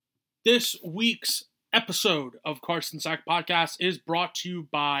This week's episode of Carson Sack Podcast is brought to you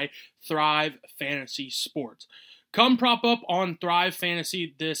by Thrive Fantasy Sports. Come prop up on Thrive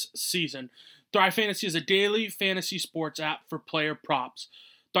Fantasy this season. Thrive Fantasy is a daily fantasy sports app for player props.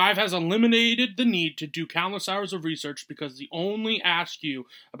 Thrive has eliminated the need to do countless hours of research because they only ask you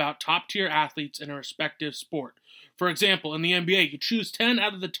about top-tier athletes in a respective sport. For example, in the NBA, you choose 10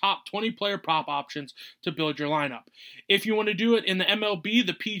 out of the top 20 player prop options to build your lineup. If you want to do it in the MLB,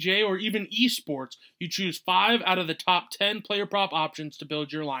 the PGA, or even esports, you choose 5 out of the top 10 player prop options to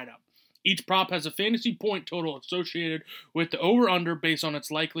build your lineup. Each prop has a fantasy point total associated with the over-under based on its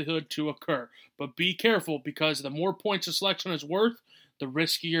likelihood to occur. But be careful because the more points a selection is worth, the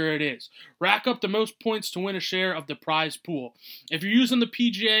riskier it is. Rack up the most points to win a share of the prize pool. If you're using the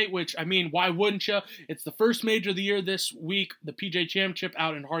PGA, which, why wouldn't you? It's the first major of the year this week, the PGA Championship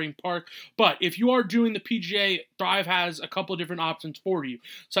out in Harding Park. But if you are doing the PGA, Thrive has a couple of different options for you,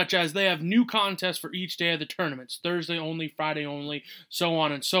 such as they have new contests for each day of the tournaments, Thursday only, Friday only, so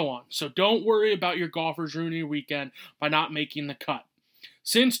on and so on. So don't worry about your golfers ruining your weekend by not making the cut.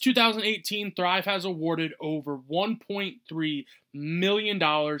 Since 2018, Thrive has awarded over $1.3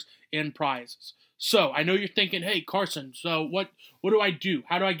 million in prizes. So, I know you're thinking, hey, Carson, so what do I do?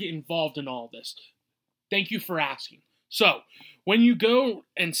 How do I get involved in all this? Thank you for asking. So, when you go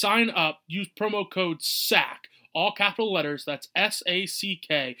and sign up, use promo code SACK, all capital letters, that's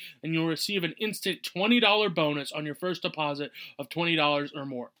S-A-C-K, and you'll receive an instant $20 bonus on your first deposit of $20 or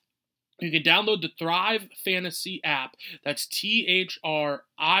more. You can download the Thrive Fantasy app, that's Thrive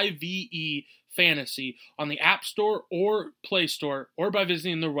Fantasy, on the App Store or Play Store, or by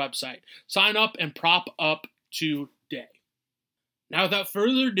visiting their website. Sign up and prop up today. Now, without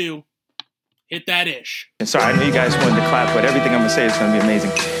further ado, hit that ish. Sorry, I know you guys wanted to clap, but everything I'm going to say is going to be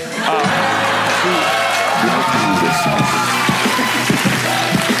amazing.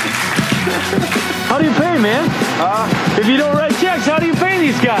 How do you pay, man? If you don't write checks, how do you pay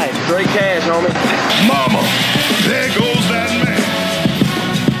these guys? Straight cash, homie. Mama, there goes that man.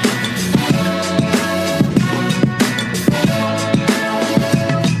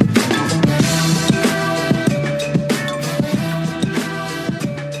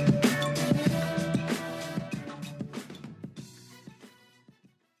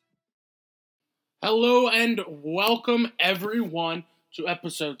 Hello and welcome, everyone, to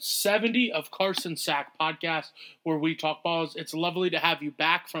episode 70 of Carson Sack Podcast, where we talk balls. It's lovely to have you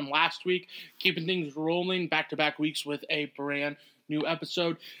back from last week, keeping things rolling back-to-back weeks with a brand new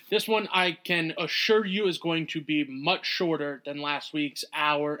episode. This one, I can assure you, is going to be much shorter than last week's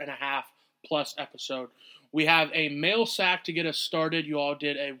hour-and-a-half plus episode. We have a mail sack to get us started. You all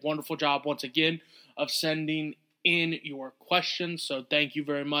did a wonderful job once again of sending in your questions, so thank you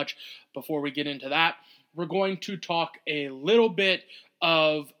very much. Before we get into that, we're going to talk a little bit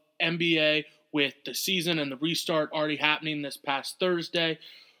of NBA with the season and the restart already happening this past Thursday.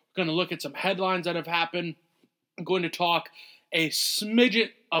 We're going to look at some headlines that have happened. I'm going to talk a smidget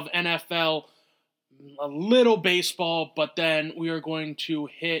of NFL, a little baseball, but then we are going to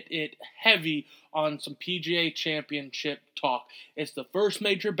hit it heavy on some PGA Championship talk. It's the first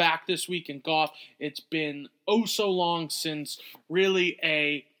major back this week in golf. It's been oh so long since really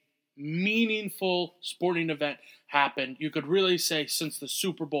a meaningful sporting event happened. You could really say since the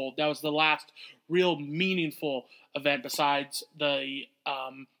Super Bowl. That was the last real meaningful event besides the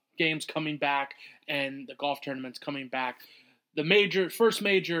games coming back and the golf tournaments coming back. The first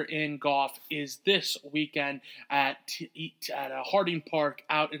major in golf is this weekend at Harding Park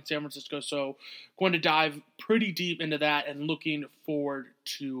out in San Francisco. So going to dive pretty deep into that and looking forward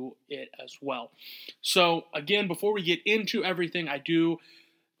to it as well. So again, before we get into everything, I do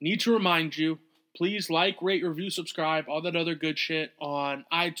need to remind you, please like, rate, review, subscribe, all that other good shit on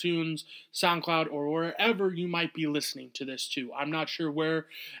iTunes, SoundCloud, or wherever you might be listening to this to. I'm not sure where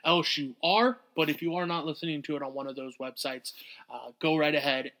else you are, but if you are not listening to it on one of those websites, go right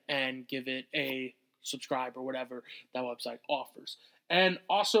ahead and give it a subscribe or whatever that website offers. And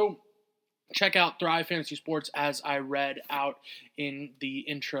also, check out Thrive Fantasy Sports as I read out in the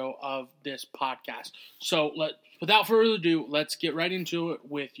intro of this podcast. So without further ado, let's get right into it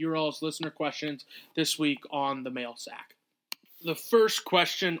with your all's listener questions this week on the Mail Sack. The first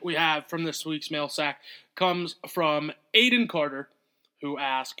question we have from this week's Mail Sack comes from Aiden Carter, who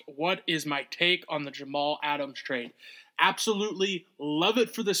asked, what is my take on the Jamal Adams trade? Absolutely love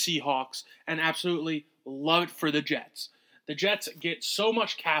it for the Seahawks and absolutely love it for the Jets. The Jets get so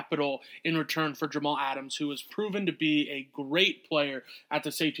much capital in return for Jamal Adams, who has proven to be a great player at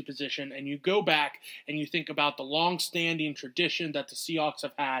the safety position. And you go back and you think about the long-standing tradition that the Seahawks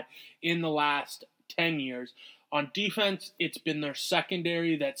have had in the last 10 years On defense, it's been their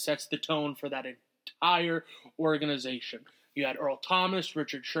secondary that sets the tone for that entire organization. You had Earl Thomas,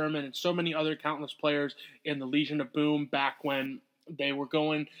 Richard Sherman, and so many other countless players in the Legion of Boom back when they were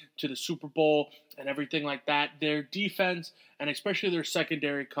going to the Super Bowl and everything like that. Their defense, and especially their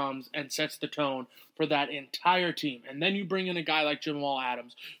secondary, comes and sets the tone for that entire team. And then you bring in a guy like Jamal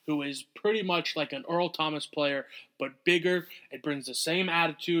Adams, who is pretty much like an Earl Thomas player, but bigger. It brings the same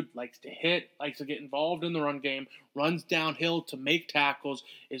attitude, likes to hit, likes to get involved in the run game, runs downhill to make tackles,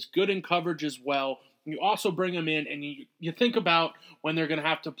 is good in coverage as well. You also bring him in, and you think about when they're going to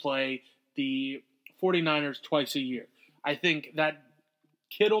have to play the 49ers twice a year. I think that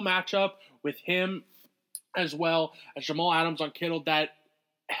Kittle matchup with him as well as Jamal Adams on Kittle, that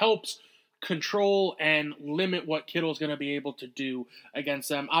helps control and limit what Kittle's going to be able to do against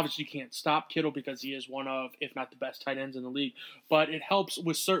them. Obviously, you can't stop Kittle because he is one of, if not the best tight ends in the league, but it helps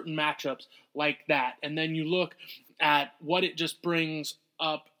with certain matchups like that. And then you look at what it just brings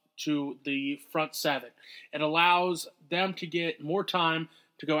up to the front seven. It allows them to get more time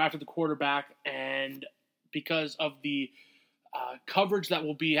to go after the quarterback, and because of the coverage that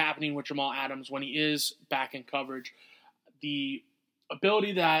will be happening with Jamal Adams when he is back in coverage, the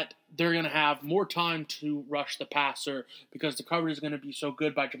ability that they're going to have more time to rush the passer because the coverage is going to be so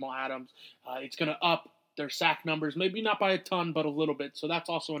good by Jamal Adams. It's going to up their sack numbers, maybe not by a ton, but a little bit. So that's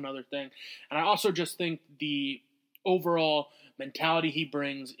also another thing. And I also just think the overall mentality he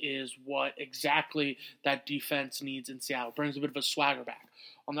brings is what exactly that defense needs in Seattle. It brings a bit of a swagger back.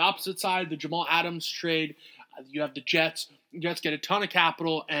 On the opposite side, the Jamal Adams trade, you have the Jets. The Jets get a ton of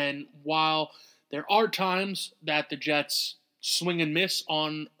capital, and while there are times that the Jets swing and miss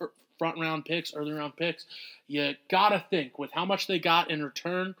on front-round picks, early-round picks, you got to think with how much they got in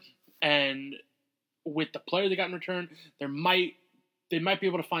return and with the player they got in return, they might be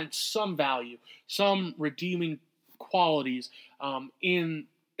able to find some value, some redeeming qualities in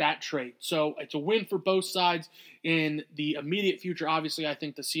that trade. So it's a win for both sides. In the immediate future, obviously, I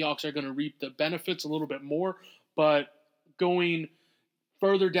think the Seahawks are going to reap the benefits a little bit more, but going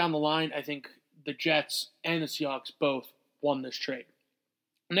further down the line, I think the Jets and the Seahawks both won this trade.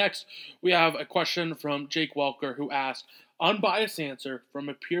 Next, we have a question from Jake Welker, who asked, unbiased answer from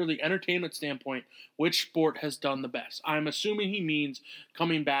a purely entertainment standpoint, which sport has done the best? I'm assuming he means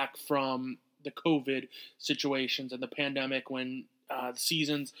coming back from the COVID situations and the pandemic when the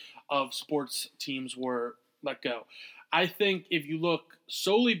seasons of sports teams were let go. I think if you look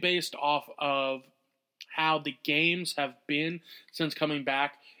solely based off of how the games have been since coming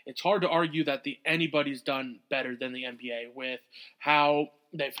back, it's hard to argue that anybody's done better than the NBA with how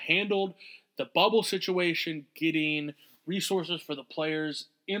they've handled the bubble situation, getting resources for the players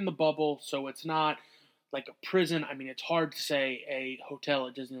in the bubble so it's not like a prison. I mean, it's hard to say a hotel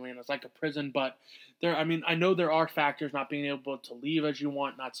at Disneyland is like a prison, but I know there are factors, not being able to leave as you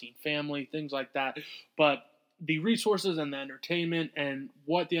want, not seeing family, things like that, but the resources and the entertainment and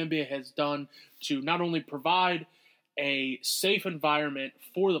what the NBA has done to not only provide a safe environment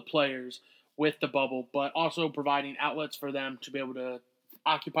for the players with the bubble, but also providing outlets for them to be able to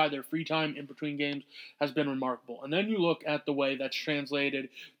occupy their free time in between games has been remarkable. And then you look at the way that's translated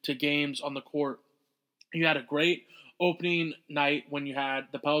to games on the court. You had a great opening night when you had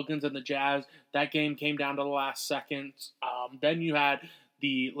the Pelicans and the Jazz. That game came down to the last seconds. Then you had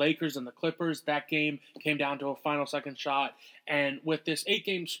the Lakers and the Clippers. That game came down to a final second shot. And with this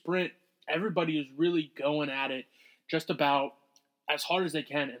 8-game sprint, everybody is really going at it just about as hard as they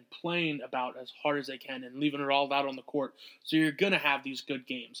can and playing about as hard as they can and leaving it all out on the court. So you're going to have these good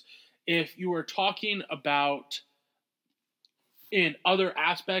games. If you were talking about in other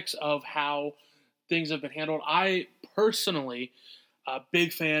aspects of how things have been handled, I personally, a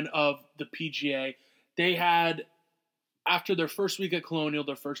big fan of the PGA. They had, after their first week at Colonial,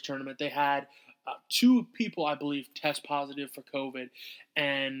 their first tournament, they had 2 people, I believe, test positive for COVID.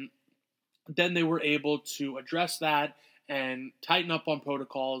 And then they were able to address that and tighten up on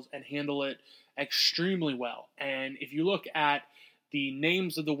protocols and handle it extremely well. And if you look at the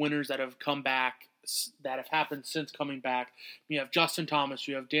names of the winners that have come back, that have happened since coming back, you have Justin Thomas,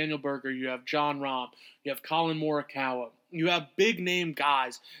 you have Daniel Berger, you have John Rahm, you have Colin Morikawa. You have big-name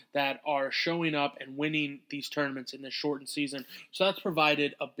guys that are showing up and winning these tournaments in this shortened season. So that's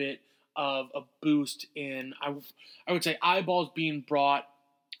provided a bit of a boost in, I would say, eyeballs being brought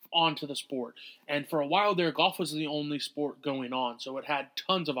onto the sport. And for a while there, golf was the only sport going on, so it had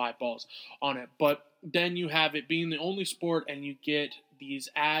tons of eyeballs on it. But then you have it being the only sport, and you get these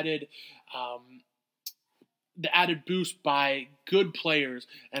added the added boost by good players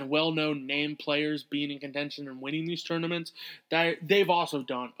and well-known name players being in contention and winning these tournaments, they've also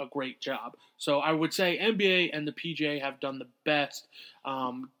done a great job. So I would say NBA and the PGA have done the best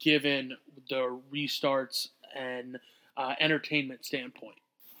given the restarts and entertainment standpoint.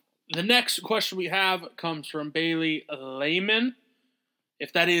 The next question we have comes from Bailey Lehman.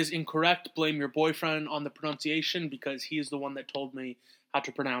 If that is incorrect, blame your boyfriend on the pronunciation because he is the one that told me how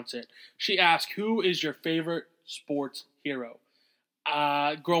to pronounce it. She asked, who is your favorite sports hero?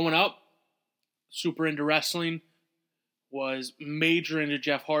 Growing up, super into wrestling, was major into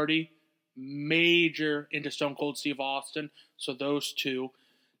Jeff Hardy, major into Stone Cold Steve Austin, so those two.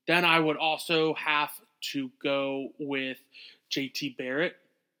 Then I would also have to go with JT Barrett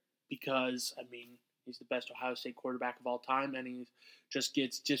because, he's the best Ohio State quarterback of all time, and he just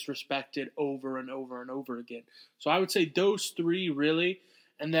gets disrespected over and over and over again. So I would say those three, really.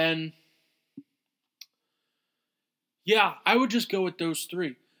 And then, I would just go with those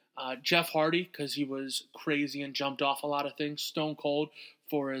three. Jeff Hardy, because he was crazy and jumped off a lot of things. Stone Cold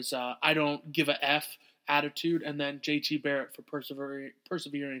for his I don't give a F attitude. And then JT Barrett for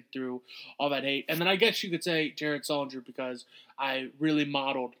persevering through all that hate. And then I guess you could say Jared Sullinger because I really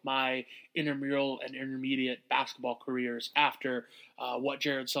modeled my intramural and intermediate basketball careers after what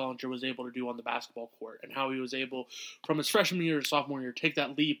Jared Sullinger was able to do on the basketball court and how he was able, from his freshman year to sophomore year, take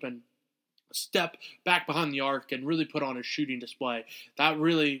that leap and step back behind the arc and really put on a shooting display. That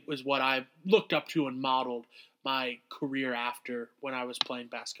really was what I looked up to and modeled my career after when I was playing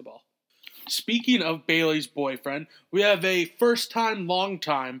basketball. Speaking of Bailey's boyfriend, we have a first-time,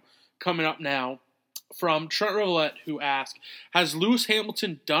 long-time coming up now from Trent Revelette, who asked, has Lewis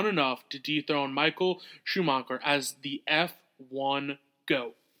Hamilton done enough to dethrone Michael Schumacher as the F1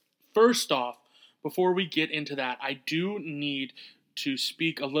 GOAT? First off, before we get into that, I do need to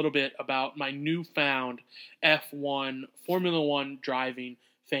speak a little bit about my newfound F1 Formula One driving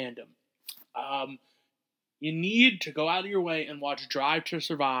fandom. You need to go out of your way and watch Drive to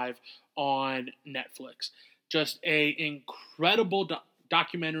Survive on Netflix. Just a incredible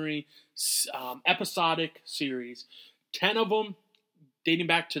documentary, episodic series. 10 of them dating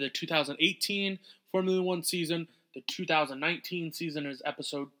back to the 2018 Formula One season. The 2019 season is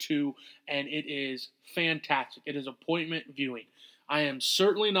episode 2, and it is fantastic. It is appointment viewing. I am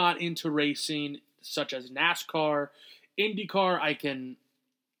certainly not into racing such as NASCAR, IndyCar. I can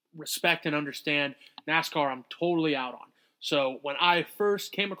respect and understand. NASCAR, I'm totally out on. So when I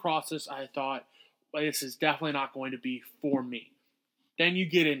first came across this, I thought, well, this is definitely not going to be for me. Then you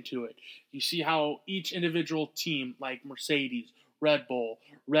get into it. You see how each individual team, like Mercedes, Red Bull,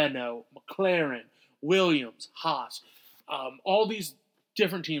 Renault, McLaren, Williams, Haas, all these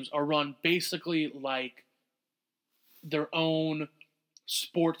different teams are run basically like their own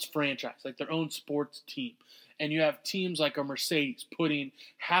sports franchise, like their own sports team. And you have teams like a Mercedes putting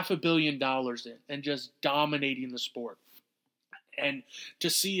 $500 million in and just dominating the sport. And to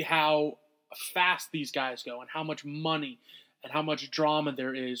see how fast these guys go and how much money and how much drama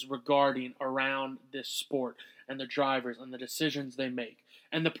there is regarding around this sport and the drivers and the decisions they make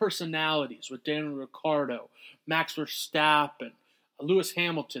and the personalities with Daniel Ricciardo, Max Verstappen, Lewis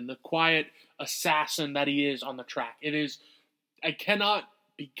Hamilton, the quiet assassin that he is on the track. I cannot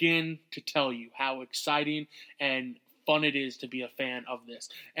begin to tell you how exciting and fun it is to be a fan of this.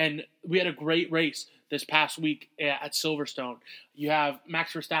 And we had a great race this past week at Silverstone. You have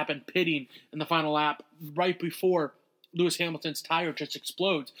Max Verstappen pitting in the final lap right before Lewis Hamilton's tire just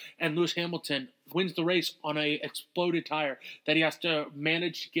explodes, and Lewis Hamilton wins the race on a exploded tire that he has to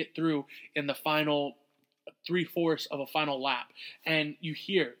manage to get through in the final 3/4 of a final lap. And you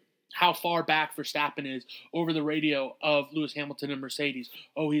hear how far back Verstappen is over the radio of Lewis Hamilton and Mercedes.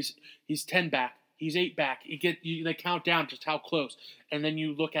 Oh, he's 10 back. He's 8 back. They count down just how close. And then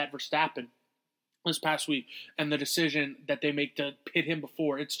you look at Verstappen this past week and the decision that they make to pit him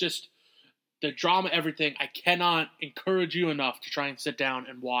before. It's just the drama, everything. I cannot encourage you enough to try and sit down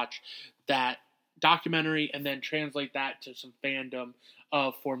and watch that documentary and then translate that to some fandom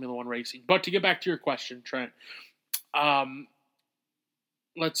of Formula One racing. But to get back to your question, Trent,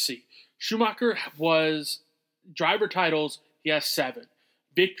 let's see. Schumacher was driver titles. He has 7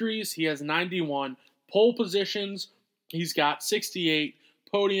 victories. He has 91 pole positions. He's got 68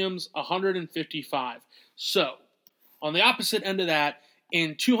 podiums, 155. So on the opposite end of that,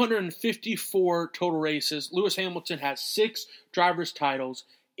 in 254 total races, Lewis Hamilton has 6 drivers' titles,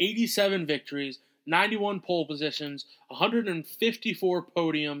 87 victories, 91 pole positions, 154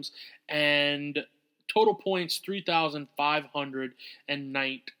 podiums, and total points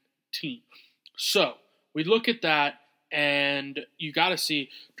 3,519. So we look at that, and you got to see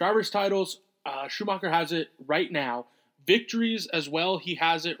drivers' titles. Schumacher has it right now. Victories as well, he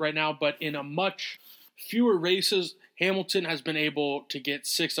has it right now, but in a much fewer races, Hamilton has been able to get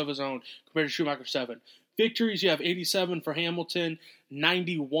 6 of his own compared to Schumacher 7. Victories, you have 87 for Hamilton,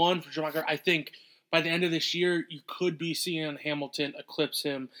 91 for Schumacher. I think by the end of this year, you could be seeing Hamilton eclipse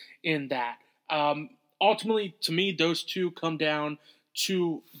him in that. Ultimately, to me, those two come down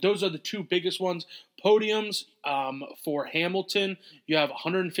to, those are the two biggest ones. Podiums for Hamilton, you have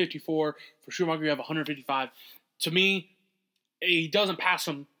 154. For Schumacher, you have 155. To me, he doesn't pass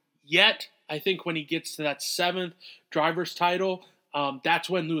him yet. I think when he gets to that 7th driver's title, that's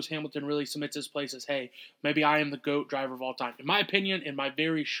when Lewis Hamilton really submits his place as, hey, maybe I am the GOAT driver of all time. In my opinion, in my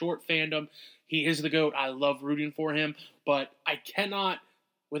very short fandom, he is the GOAT. I love rooting for him, but I cannot,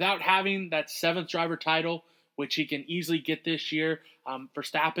 without having that 7th driver title, which he can easily get this year,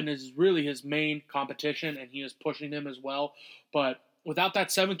 Verstappen is really his main competition, and he is pushing him as well. But without that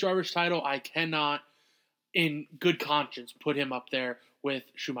 7th driver's title, I cannot, in good conscience, put him up there with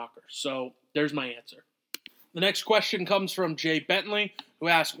Schumacher. So there's my answer. The next question comes from Jay Bentley, who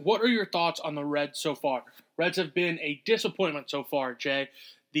asks, what are your thoughts on the Reds so far? Reds have been a disappointment so far, Jay.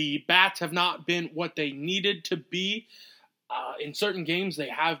 The bats have not been what they needed to be. In certain games, they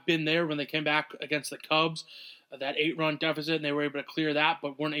have been there when they came back against the Cubs, that 8-run deficit, and they were able to clear that,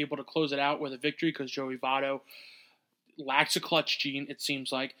 but weren't able to close it out with a victory because Joey Votto lacks a clutch gene, it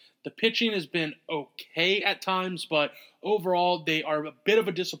seems like. The pitching has been okay at times, but overall, they are a bit of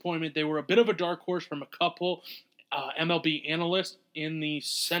a disappointment. They were a bit of a dark horse from a couple MLB analysts in the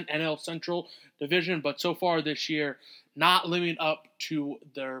NL Central division, but so far this year, not living up to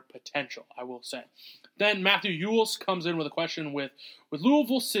their potential, I will say. Then Matthew Ewells comes in with a question with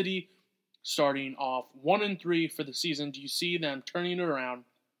Louisville City starting off 1-3 for the season. Do you see them turning it around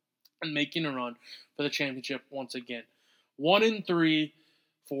and making a run for the championship once again? 1-3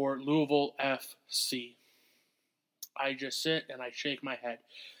 for Louisville FC. I just sit and I shake my head.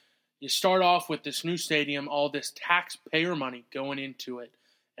 You start off with this new stadium, all this taxpayer money going into it,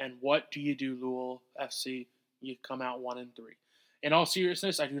 and what do you do, Louisville FC? You come out 1-3. In all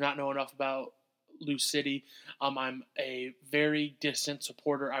seriousness, I do not know enough about Lou City. I'm a very distant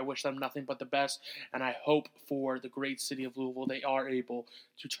supporter. I wish them nothing but the best, and I hope for the great city of Louisville they are able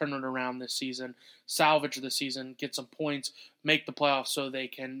to turn it around this season, salvage the season, get some points, make the playoffs so they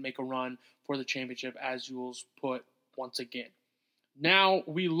can make a run for the championship, as Jules put once again. Now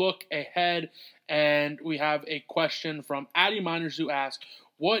we look ahead, and we have a question from Addy Miners who asks,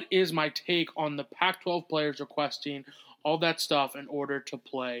 what is my take on the Pac-12 players requesting all that stuff in order to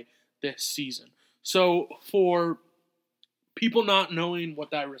play this season? So for people not knowing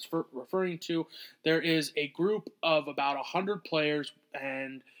what that is referring to, there is a group of about 100 players,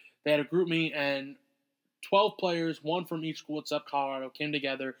 and they had a group meet, and 12 players, one from each school except Colorado, came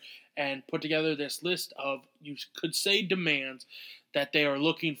together and put together this list of, you could say, demands that they are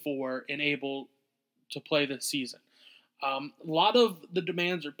looking for and able to play this season. A lot of the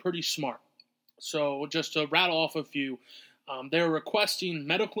demands are pretty smart. So just to rattle off a few, they're requesting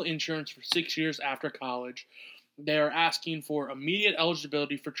medical insurance for 6 years after college. They are asking for immediate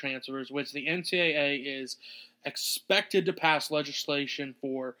eligibility for transfers, which the NCAA is expected to pass legislation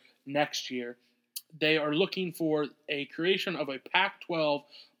for next year. They are looking for a creation of a Pac-12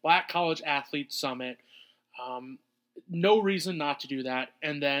 Black College Athlete Summit. No reason not to do that.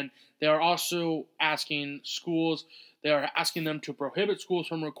 And then they are also asking schools, they are asking them to prohibit schools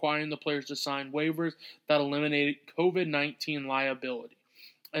from requiring the players to sign waivers that eliminate COVID-19 liability.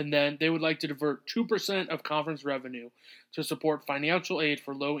 And then they would like to divert 2% of conference revenue to support financial aid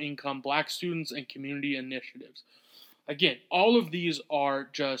for low-income Black students and community initiatives. Again, all of these are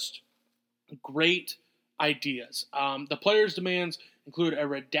just great ideas. The players' demands include a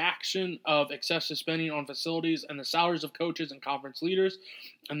reduction of excessive spending on facilities and the salaries of coaches and conference leaders.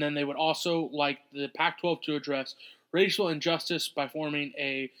 And then they would also like the Pac-12 to address racial injustice by forming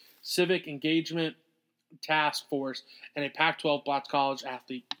a civic engagement task force and a Pac-12 Black College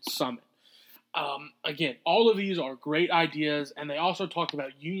Athlete Summit. Again, all of these are great ideas, and they also talked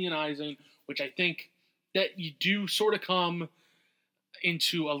about unionizing, which I think that you do sort of come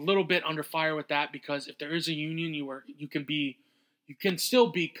into a little bit under fire with that, because if there is a union, you can still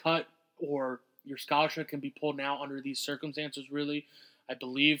be cut, or your scholarship can be pulled now under these circumstances, really, I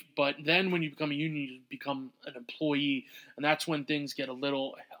believe. But then when you become a union, you become an employee, and that's when things get a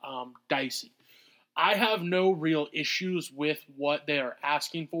little dicey. I have no real issues with what they are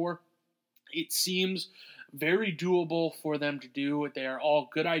asking for. It seems very doable for them to do. They are all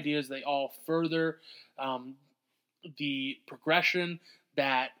good ideas. They all further the progression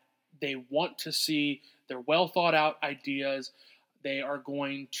that they want to see. They're well thought out ideas. they are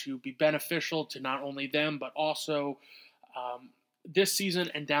going to be beneficial to not only them, but also this season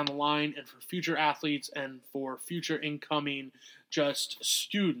and down the line, and for future athletes and for future incoming just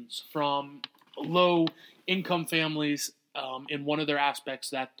students from low-income families in one of their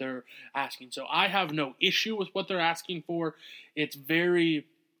aspects that they're asking. So I have no issue with what they're asking for. It's very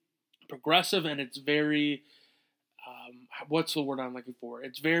progressive, and it's very, what's the word I'm looking for?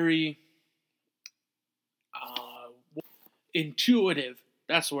 It's very intuitive.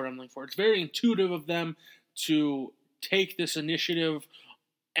 That's the word I'm looking for. It's very intuitive of them to take this initiative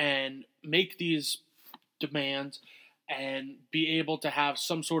and make these demands and be able to have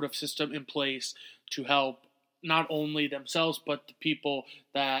some sort of system in place to help not only themselves, but the people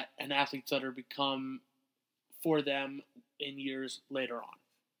that and athletes that are become for them in years later on.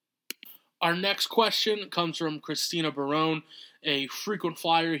 Our next question comes from Christina Barone, a frequent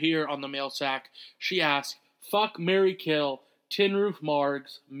flyer here on the Mail Sack. She asks, fuck, marry, kill, Tin Roof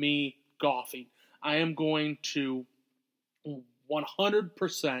Margs, me, golfing. I am going to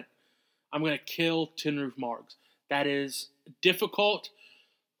 100%, I'm going to kill Tin Roof Margs. That is difficult.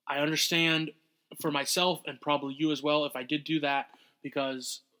 I understand for myself and probably you as well if I did do that,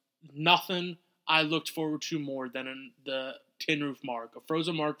 because nothing I looked forward to more than the Tin Roof Marg. A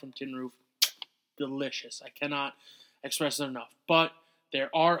frozen marg from Tin Roof, delicious. I cannot express it enough. But there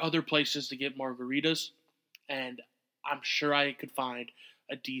are other places to get margaritas, and I'm sure I could find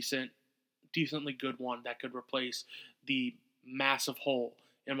a decently good one that could replace the massive hole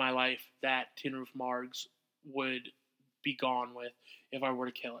in my life that Tin Roof Margs would be gone with if I were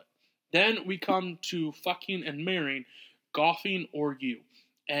to kill it. Then we come to fucking and marrying, golfing or you.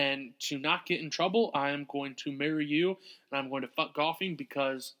 And to not get in trouble, I am going to marry you, and I'm going to fuck golfing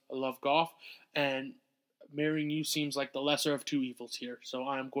because I love golf, and marrying you seems like the lesser of two evils here. So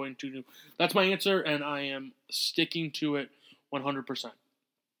I am going to, that's my answer, and I am sticking to it 100%.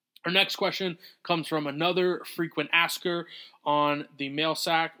 Our next question comes from another frequent asker on the Mail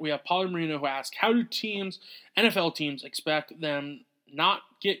Sack. We have Paulie Marino who asks, how do NFL teams expect them not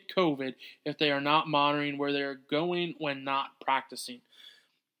get COVID if they are not monitoring where they're going when not practicing?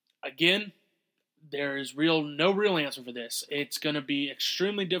 Again, there is no real answer for this. It's going to be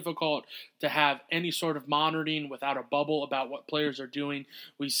extremely difficult to have any sort of monitoring without a bubble about what players are doing.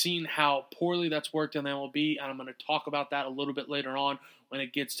 We've seen how poorly that's worked in the MLB, and I'm going to talk about that a little bit later on when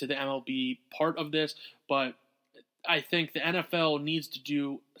it gets to the MLB part of this. But I think the NFL needs to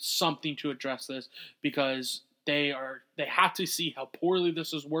do something to address this, because they have to see how poorly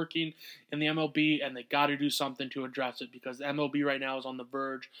this is working in the MLB, and they got to do something to address it, because the MLB right now is on the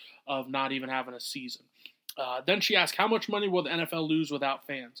verge of not even having a season. Then she asked, how much money will the NFL lose without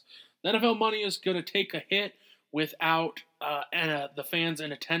fans? The NFL money is going to take a hit without the fans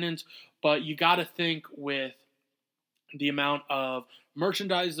in attendance, but you got to think with the amount of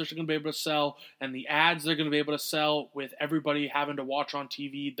merchandise they're going to be able to sell and the ads they're going to be able to sell with everybody having to watch on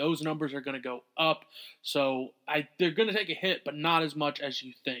TV, those numbers are going to go up. So they're going to take a hit, but not as much as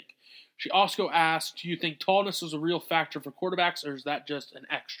you think. She also asked, do you think tallness is a real factor for quarterbacks, or is that just an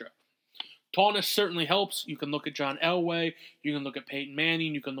extra? Tallness certainly helps. You can look at John Elway. You can look at Peyton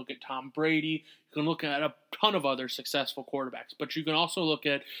Manning. You can look at Tom Brady. You can look at a ton of other successful quarterbacks. But you can also look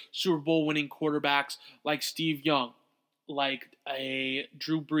at Super Bowl winning quarterbacks like Steve Young, like a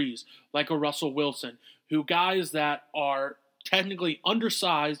Drew Brees, like a Russell Wilson, guys that are technically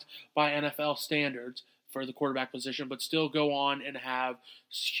undersized by NFL standards for the quarterback position, but still go on and have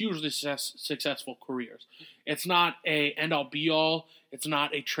hugely successful careers. It's not a end-all be-all. It's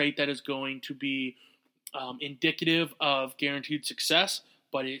not a trait that is going to be indicative of guaranteed success,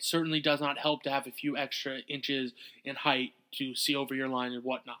 but it certainly does not help to have a few extra inches in height to see over your line and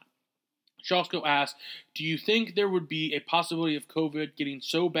whatnot. She also asked, do you think there would be a possibility of COVID getting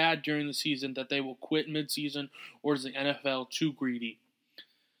so bad during the season that they will quit midseason, or is the NFL too greedy?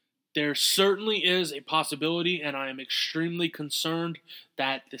 There certainly is a possibility, and I am extremely concerned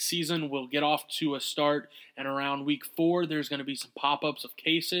that the season will get off to a start, and around week 4 there's going to be some pop-ups of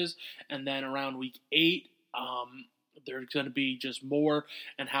cases, and then around week 8 there's going to be just more,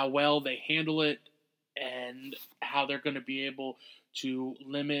 and how well they handle it and how they're going to be able to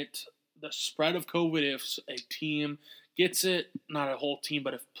limit the spread of COVID if a team gets it, not a whole team,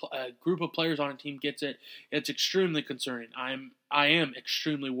 but if a group of players on a team gets it, it's extremely concerning. I am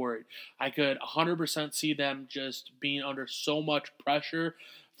extremely worried. I could 100% see them just being under so much pressure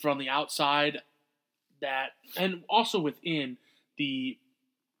from the outside and also within the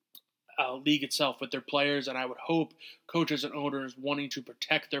league itself with their players, and I would hope coaches and owners wanting to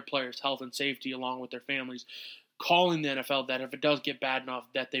protect their players' health and safety along with their families calling the NFL that if it does get bad enough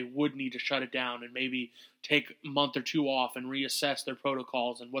that they would need to shut it down and maybe take a month or two off and reassess their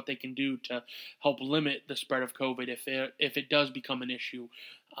protocols and what they can do to help limit the spread of COVID if it does become an issue.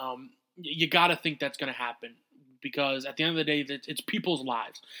 You got to think that's going to happen, because at the end of the day, it's people's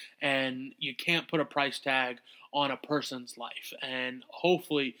lives, and you can't put a price tag on a person's life. And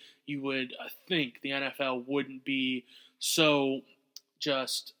hopefully you would think the NFL wouldn't be so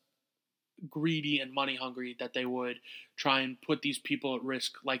just greedy and money hungry that they would try and put these people at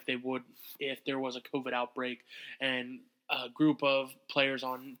risk like they would if there was a COVID outbreak and a group of players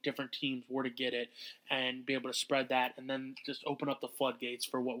on different teams were to get it and be able to spread that and then just open up the floodgates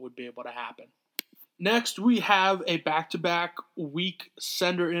for what would be able to happen. Next, we have a back-to-back week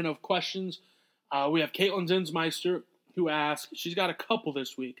sender in of questions. We have Caitlin Zinsmeister, who asked, she's got a couple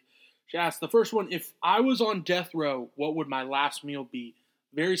this week. She asked the first one, if I was on death row, what would my last meal be?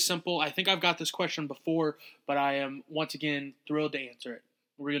 Very simple. I think I've got this question before, but I am, once again, thrilled to answer it.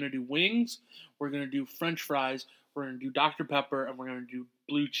 We're going to do wings, we're going to do French fries, we're going to do Dr. Pepper, and we're going to do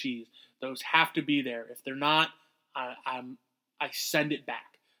blue cheese. Those have to be there. If they're not, I send it back.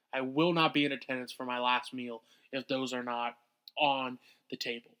 I will not be in attendance for my last meal if those are not on the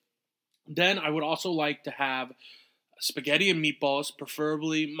table. Then I would also like to have spaghetti and meatballs,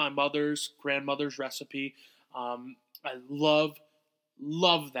 preferably my grandmother's recipe. I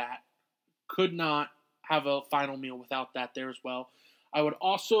love that. Could not have a final meal without that there as well. I would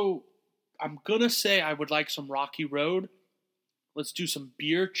also, I'm going to say I would like some Rocky Road. Let's do some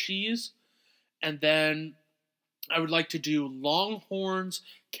beer cheese. And then I would like to do Longhorns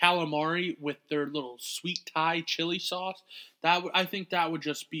calamari with their little sweet Thai chili sauce. I think that would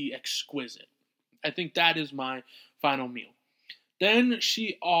just be exquisite. I think that is my final meal. Then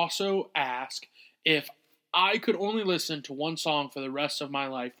she also asked, if I could only listen to one song for the rest of my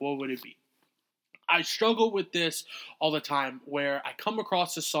life, what would it be? I struggle with this all the time, where I come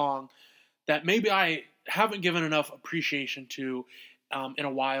across a song that maybe I haven't given enough appreciation to in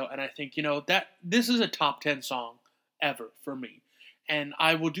a while, and I think, that this is a top 10 song ever for me. And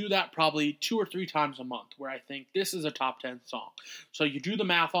I will do that probably 2 or 3 times a month, where I think this is a top 10 song. So you do the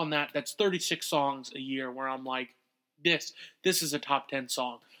math on that, that's 36 songs a year where I'm like, this is a top 10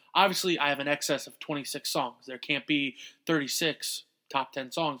 song. Obviously, I have an excess of 26 songs. There can't be 36 top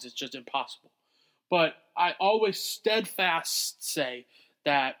 10 songs. It's just impossible. But I always steadfast say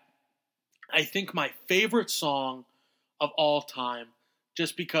that I think my favorite song of all time,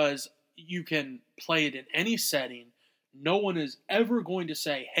 just because you can play it in any setting, no one is ever going to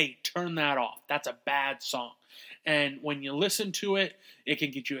say, hey, turn that off. That's a bad song. And when you listen to it, it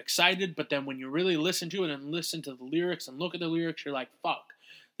can get you excited. But then when you really listen to it and listen to the lyrics and look at the lyrics, you're like, fuck.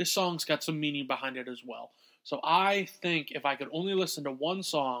 This song's got some meaning behind it as well. So I think if I could only listen to one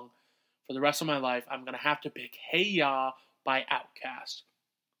song for the rest of my life, I'm going to have to pick Hey Ya by Outkast.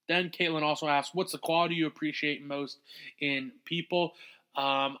 Then Caitlin also asked, what's the quality you appreciate most in people?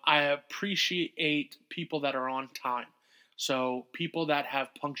 I appreciate people that are on time. So people that have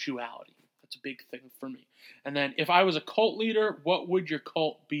punctuality. That's a big thing for me. And then if I was a cult leader, what would your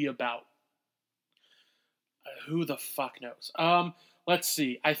cult be about? Who the fuck knows? Let's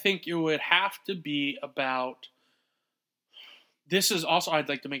see. I think it would have to be about... This is also, I'd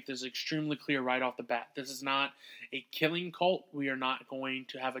like to make this extremely clear right off the bat. This is not a killing cult. We are not going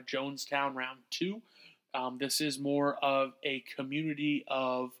to have a Jonestown round 2. This is more of a community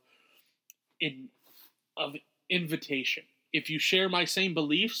of invitation. If you share my same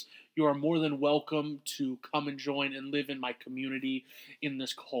beliefs, you are more than welcome to come and join and live in my community in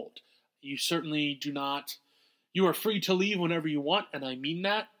this cult. You certainly do not... You are free to leave whenever you want, and I mean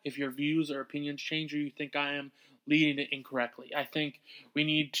that. If your views or opinions change or you think I am leading it incorrectly. I think we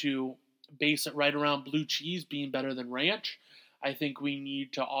need to base it right around blue cheese being better than ranch. I think we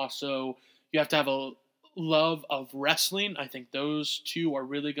need to also... You have to have a love of wrestling. I think those two are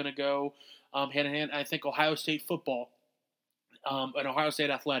really going to go hand in hand. I think Ohio State football and Ohio State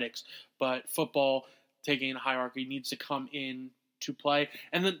athletics, but football taking a hierarchy needs to come in to play.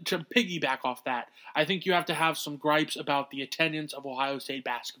 And then to piggyback off that, I think you have to have some gripes about the attendance of Ohio State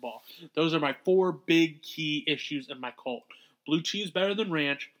basketball. Those are my 4 big key issues in my cult. Blue cheese better than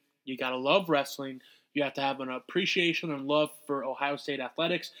ranch. You got to love wrestling. You have to have an appreciation and love for Ohio State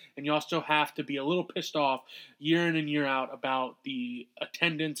athletics. And you also have to be a little pissed off year in and year out about the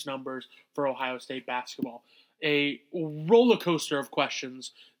attendance numbers for Ohio State basketball. A roller coaster of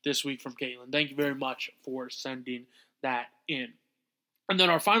questions this week from Caitlin. Thank you very much for sending that in. And then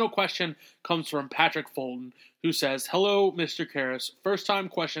our final question comes from Patrick Fulton, who says, hello, Mr. Karras, first-time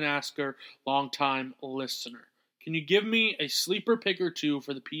question asker, long-time listener. Can you give me a sleeper pick or two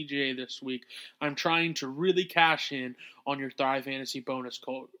for the PGA this week? I'm trying to really cash in on your Thrive Fantasy bonus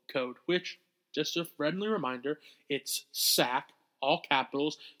code, which, just a friendly reminder, it's SAC, all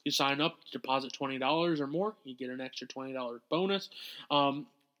capitals. You sign up, deposit $20 or more, you get an extra $20 bonus.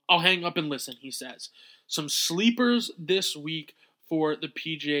 I'll hang up and listen, he says. Some sleepers this week for the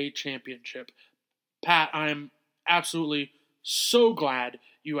PGA Championship. Pat, I'm absolutely so glad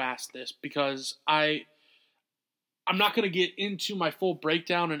you asked this because I'm not going to get into my full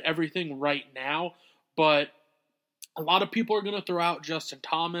breakdown and everything right now, but a lot of people are going to throw out Justin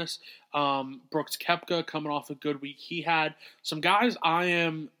Thomas, Brooks Koepka coming off a good week he had. Some guys I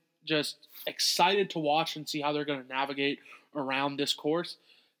am just excited to watch and see how they're going to navigate around this course.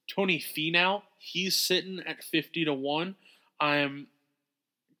 Tony Finau, he's sitting at 50-1.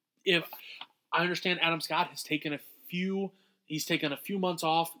 If I understand Adam Scott has taken a few months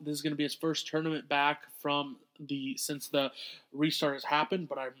off. This is going to be his first tournament back since the restart has happened,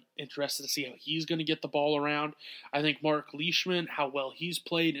 but I'm interested to see how he's going to get the ball around. I think Mark Leishman, how well he's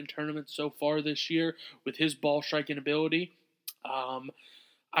played in tournaments so far this year with his ball striking ability. I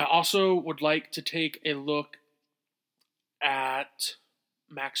also would like to take a look at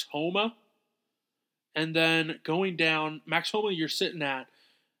Max Homa. And then going down, Max Homa, you're sitting at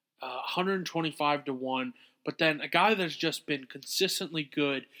 125-1. But then a guy that's just been consistently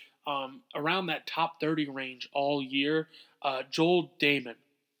good around that top 30 range all year, Joel Damon.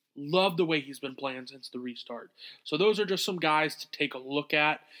 Love the way he's been playing since the restart. So those are just some guys to take a look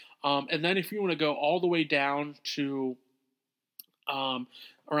at. And then if you want to go all the way down to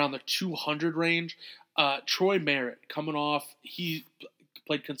around the 200 range, Troy Merritt coming off, he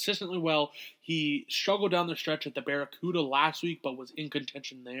played consistently well. He struggled down the stretch at the Barracuda last week, but was in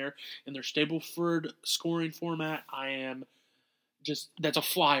contention there. In their Stableford scoring format, that's a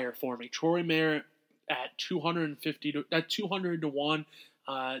flyer for me. Troy Merritt at 200-1.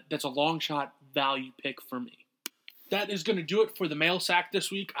 That's a long shot value pick for me. That is going to do it for the mail sack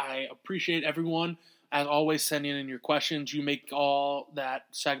this week. I appreciate everyone, as always, sending in your questions. You make all that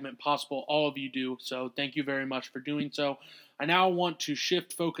segment possible. All of you do. So thank you very much for doing so. I now want to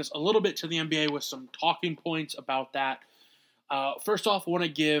shift focus a little bit to the NBA with some talking points about that. First off, I want to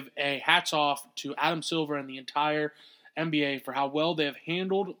give a hats off to Adam Silver and the entire NBA for how well they've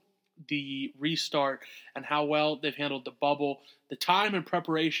handled the restart and how well they've handled the bubble. The time and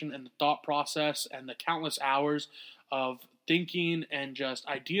preparation and the thought process and the countless hours of thinking and just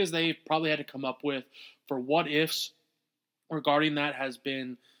ideas they probably had to come up with for what ifs regarding that had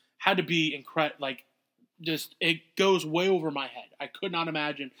to be incredible. It goes way over my head. I could not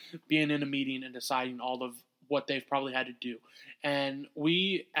imagine being in a meeting and deciding all of what they've probably had to do. And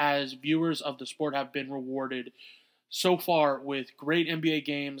we, as viewers of the sport, have been rewarded so far with great NBA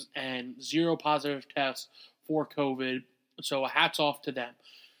games and 0 positive tests for COVID. So hats off to them.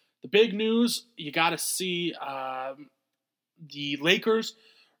 The big news, you got to see the Lakers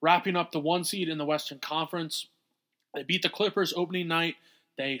wrapping up the 1 seed in the Western Conference. They beat the Clippers opening night.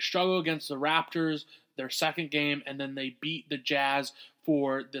 They struggle against the Raptors their second game, and then they beat the Jazz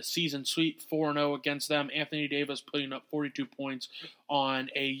for the season sweep 4-0 against them. Anthony Davis putting up 42 points on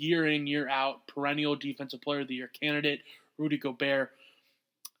a year-in, year-out perennial Defensive Player of the Year candidate, Rudy Gobert.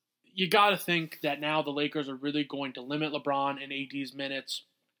 You got to think that now the Lakers are really going to limit LeBron and AD's minutes,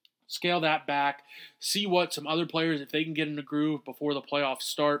 scale that back, see what some other players, if they can get in the groove before the playoffs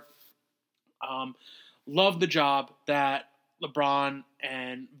start. Love the job that LeBron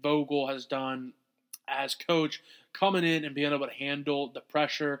and Vogel has done as coach, coming in and being able to handle the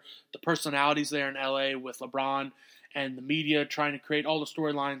pressure, the personalities there in LA with LeBron and the media trying to create all the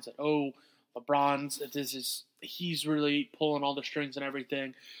storylines that, he's really pulling all the strings and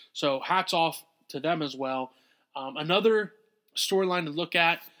everything. So hats off to them as well. Another storyline to look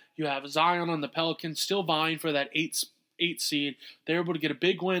at, you have Zion on the Pelicans still vying for that 8 seed. They were able to get a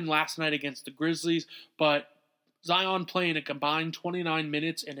big win last night against the Grizzlies, but Zion playing a combined 29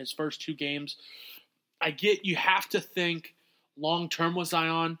 minutes in his first 2 games. I get you have to think long-term with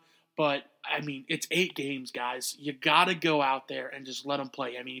Zion, but, it's 8 games, guys. You got to go out there and just let him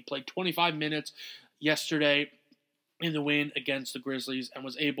play. He played 25 minutes yesterday in the win against the Grizzlies and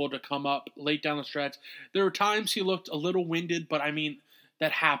was able to come up late down the stretch. There were times he looked a little winded, but,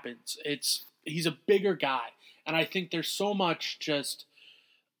 that happens. He's a bigger guy, and I think there's so much just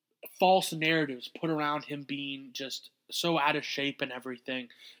false narratives put around him being just so out of shape and everything.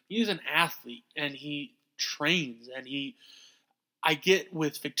 He's an athlete and he trains, and I get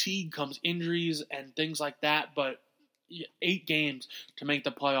with fatigue comes injuries and things like that, but 8 games to make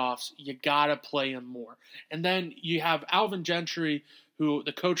the playoffs, you gotta play him more. And then you have Alvin Gentry, who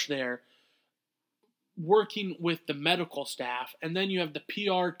the coach there, working with the medical staff, and then you have the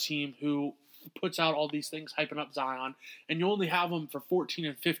PR team who puts out all these things hyping up Zion, and you only have them for 14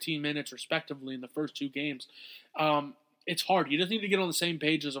 and 15 minutes respectively in the first 2 games. It's hard. You just need to get on the same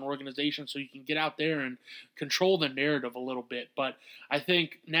page as an organization so you can get out there and control the narrative a little bit. But I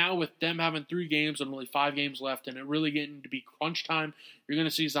think now with them having 3 games and only 5 games left and it really getting to be crunch time, you're going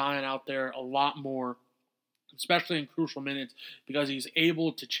to see Zion out there a lot more, especially in crucial minutes, because he's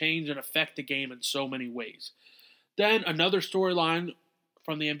able to change and affect the game in so many ways. Then another storyline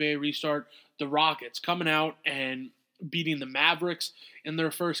from the NBA restart, the Rockets coming out and beating the Mavericks in their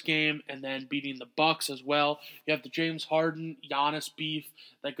first game and then beating the Bucks as well. You have the James Harden, Giannis beef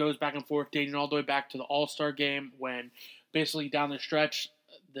that goes back and forth, dating all the way back to the All-Star game when basically down the stretch,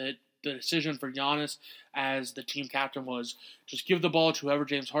 the decision for Giannis as the team captain was just give the ball to whoever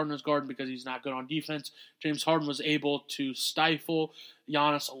James Harden is guarding because he's not good on defense. James Harden was able to stifle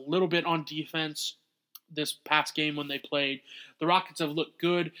Giannis a little bit on defense this past game when they played. The Rockets have looked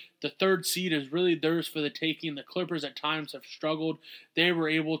good. The 3rd seed is really theirs for the taking. The Clippers at times have struggled. They were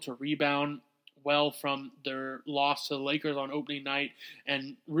able to rebound well from their loss to the Lakers on opening night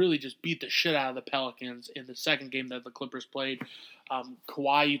and really just beat the shit out of the Pelicans in the second game that the Clippers played.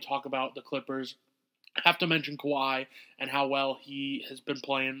 Kawhi, you talk about the Clippers. I have to mention Kawhi and how well he has been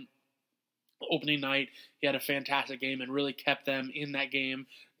playing. Opening night, he had a fantastic game and really kept them in that game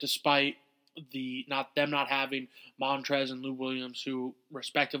despite not having Montrez and Lou Williams, who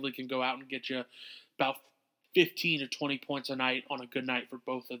respectively can go out and get you about 15 to 20 points a night on a good night for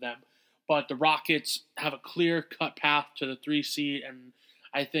both of them. But the Rockets have a clear-cut path to the 3 seed, and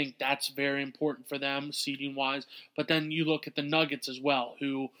I think that's very important for them, seeding-wise. But then you look at the Nuggets as well,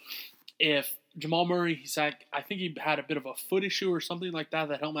 who, if Jamal Murray, I think he had a bit of a foot issue or something like that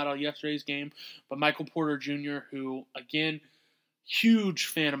held him out of yesterday's game. But Michael Porter Jr., who, again, huge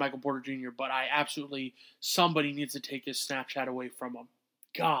fan of Michael Porter Jr., but somebody needs to take his Snapchat away from him.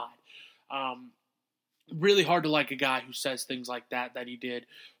 God. Really hard to like a guy who says things like that he did.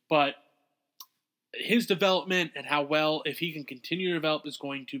 But his development and how well, if he can continue to develop, is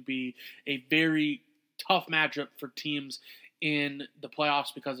going to be a very tough matchup for teams in the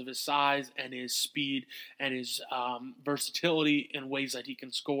playoffs because of his size and his speed and his versatility in ways that he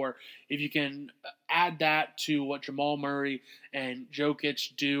can score. If you can add that to what Jamal Murray and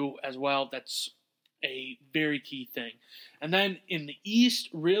Jokic do as well, that's a very key thing. And then in the East,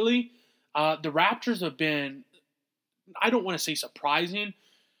 really, the Raptors have been, I don't want to say surprising,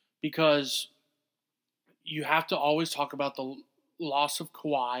 because you have to always talk about the loss of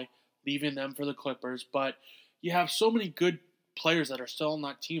Kawhi, leaving them for the Clippers, but you have so many good players that are still on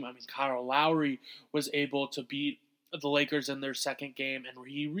that team. I mean, Kyle Lowry was able to beat the Lakers in their second game, and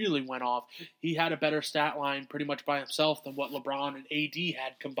he really went off. He had a better stat line pretty much by himself than what LeBron and AD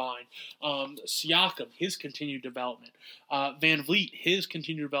had combined. Siakam, his continued development. Van Vliet, his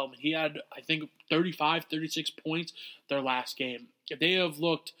continued development. He had, I think, 35, 36 points their last game. They have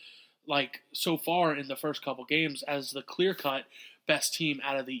looked like, so far in the first couple games, as the clear-cut best team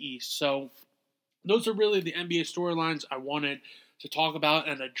out of the East. So those are really the NBA storylines I wanted to talk about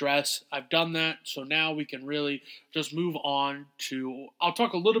and address. I've done that, so now we can really just move on to, I'll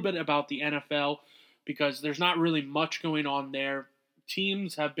talk a little bit about the NFL, because there's not really much going on there.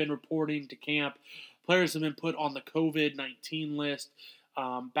 Teams have been reporting to camp. Players have been put on the COVID-19 list,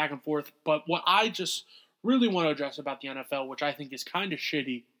 back and forth. But what I just really want to address about the NFL, which I think is kind of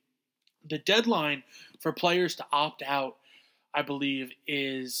shitty, the deadline for players to opt out, I believe,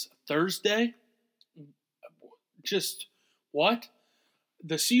 is Thursday. Just what?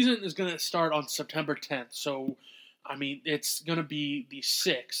 The season is going to start on September 10th. So, I mean, it's going to be the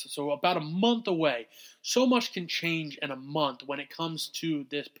 6th. So about a month away. So much can change in a month when it comes to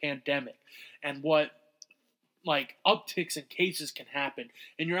this pandemic and what, like, upticks in cases can happen.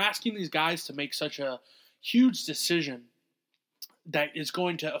 And you're asking these guys to make such a huge decision that is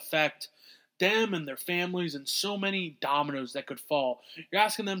going to affect them and their families and so many dominoes that could fall. You're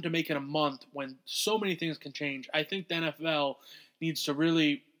asking them to make it a month when so many things can change. I think the NFL needs to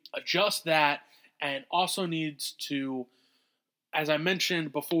really adjust that, and also needs to, as I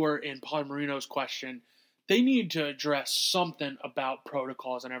mentioned before in Paulie Marino's question, they need to address something about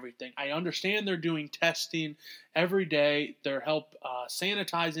protocols and everything. I understand they're doing testing every day. They're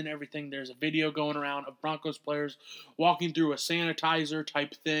sanitizing everything. There's a video going around of Broncos players walking through a sanitizer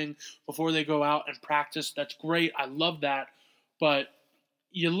type thing before they go out and practice. That's great. I love that. But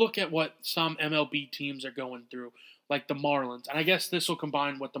you look at what some MLB teams are going through, like the Marlins. And I guess this will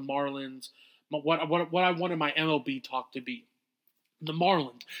combine what the Marlins, what I wanted my MLB talk to be. The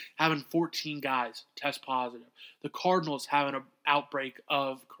Marlins having 14 guys test positive. The Cardinals having an outbreak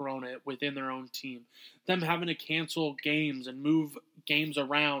of corona within their own team. Them having to cancel games and move games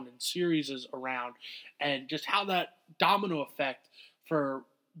around and series around. And just how that domino effect for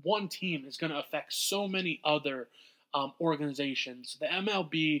one team is going to affect so many other organizations. The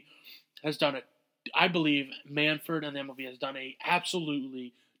MLB has done it. I believe Manfred and the MLB has done a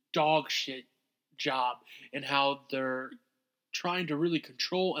absolutely dog shit job in how they're trying to really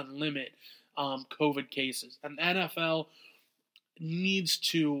control and limit COVID cases. And the NFL needs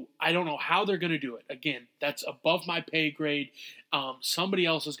to, I don't know how they're going to do it. Again, that's above my pay grade. Somebody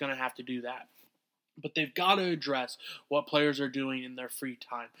else is going to have to do that. But they've got to address what players are doing in their free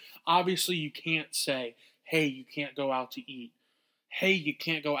time. Obviously, you can't say, hey, you can't go out to eat. Hey, you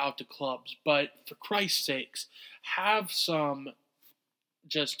can't go out to clubs. But for Christ's sakes, have some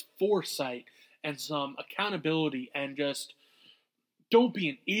just foresight and some accountability and just don't be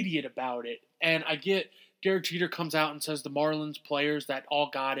an idiot about it. And I get Derek Jeter comes out and says the Marlins players that all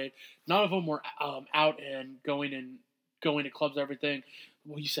got it, none of them were out and going to clubs and everything.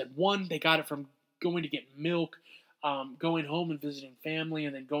 Well, you said one, they got it from going to get milk, going home and visiting family,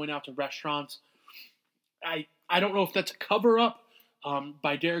 and then going out to restaurants. I don't know if that's a cover-up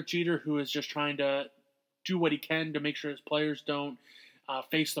by Derek Jeter, who is just trying to do what he can to make sure his players don't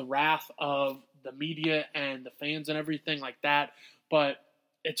face the wrath of the media and the fans and everything like that. But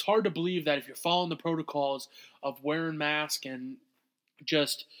it's hard to believe that if you're following the protocols of wearing masks and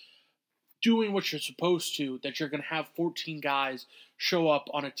just doing what you're supposed to, that you're going to have 14 guys show up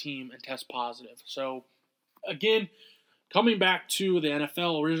on a team and test positive. So, again, coming back to the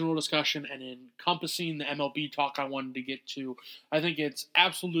NFL original discussion and encompassing the MLB talk I wanted to get to, I think it's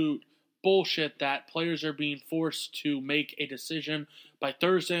absolute bullshit that players are being forced to make a decision by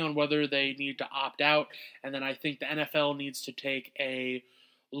Thursday on whether they need to opt out. And then I think the NFL needs to take a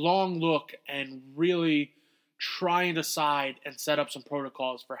long look and really try and decide and set up some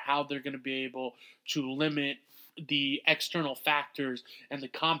protocols for how they're going to be able to limit the external factors and the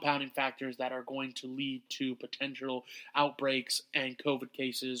compounding factors that are going to lead to potential outbreaks and COVID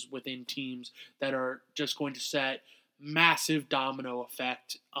cases within teams that are just going to set massive domino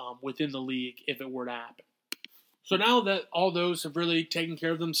effect within the league if it were to happen. So now that all those have really taken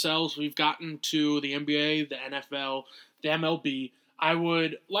care of themselves, we've gotten to the NBA, the NFL, the MLB. I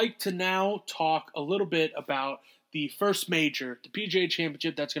would like to now talk a little bit about the first major, the PGA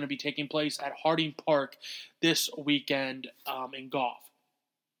Championship, that's going to be taking place at Harding Park this weekend in golf.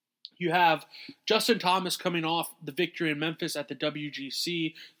 You have Justin Thomas coming off the victory in Memphis at the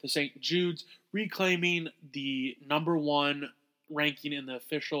WGC, the St. Jude's, reclaiming the number one ranking in the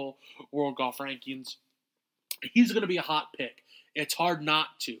official World Golf Rankings. He's going to be a hot pick. It's hard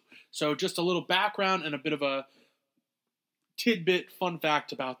not to. So just a little background and a bit of a tidbit fun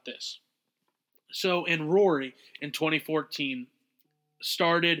fact about this. So in Rory in 2014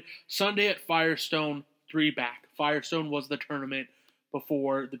 started Sunday at Firestone 3 back. Firestone was the tournament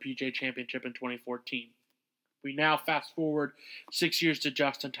before the PGA Championship in 2014. We now fast forward 6 years to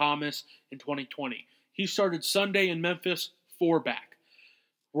Justin Thomas in 2020. He started Sunday in Memphis 4 back.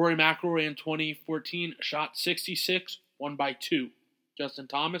 Rory McIlroy in 2014 shot 66, won by 2. Justin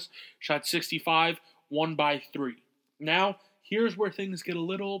Thomas shot 65, won by 3. Now, here's where things get a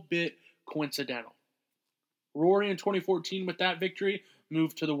little bit coincidental. Rory in 2014 with that victory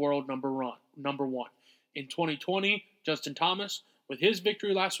moved to the world number one. In 2020, Justin Thomas with his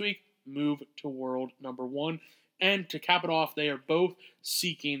victory last week moved to world number 1. And to cap it off, they are both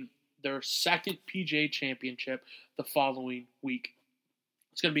seeking their second PGA Championship the following week.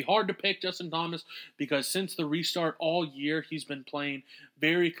 It's going to be hard to pick Justin Thomas because since the restart all year, he's been playing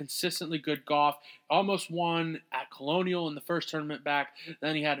very consistently good golf. Almost won at Colonial in the first tournament back.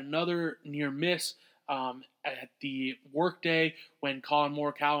 Then he had another near miss at the workday when Colin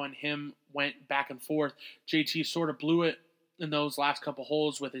Morikawa and him went back and forth. JT sort of blew it in those last couple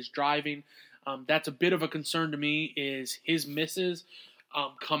holes with his driving. That's a bit of a concern to me is his misses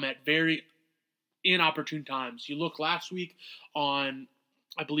come at very inopportune times. You look last week on,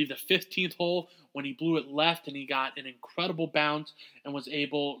 I believe, the 15th hole when he blew it left and he got an incredible bounce and was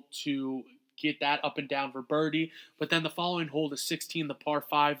able to get that up and down for birdie. But then the following hole, the 16, the par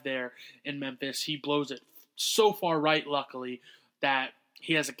 5 there in Memphis, he blows it so far right, luckily, that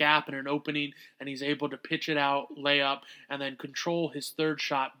he has a gap and an opening, and he's able to pitch it out, lay up, and then control his third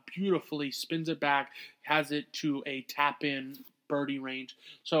shot beautifully, spins it back, has it to a tap-in birdie range.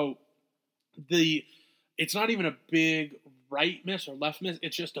 So it's not even a big right miss or left miss.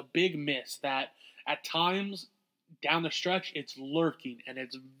 It's just a big miss that at times down the stretch it's lurking and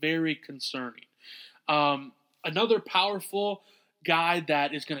it's very concerning. Another powerful guy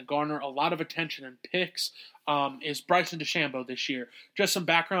that is going to garner a lot of attention and picks is Bryson DeChambeau this year. Just some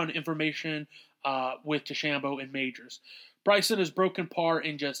background information with DeChambeau in majors. Bryson has broken par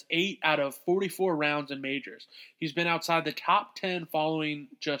in just 8 out of 44 rounds in majors. He's been outside the top 10 following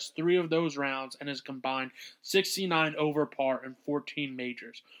just 3 of those rounds and has combined 69 over par in 14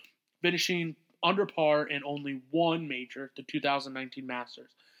 majors, finishing under par in only 1 major, the 2019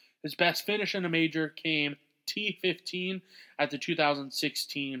 Masters. His best finish in a major came T15 at the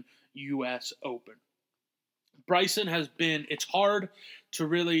 2016 U.S. Open. Bryson it's hard to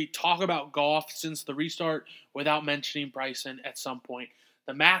really talk about golf since the restart without mentioning Bryson at some point.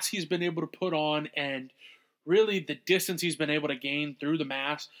 The mass he's been able to put on and really the distance he's been able to gain through the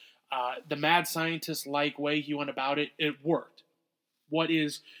mass, the mad scientist-like way he went about it worked. What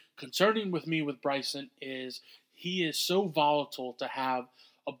is concerning with me with Bryson is he is so volatile to have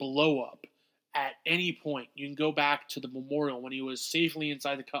a blow-up at any point. You can go back to the Memorial when he was safely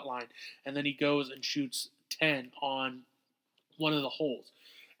inside the cut line, and then he goes and shoots 10 on one of the holes.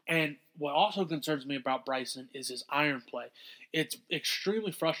 And what also concerns me about Bryson is his iron play. It's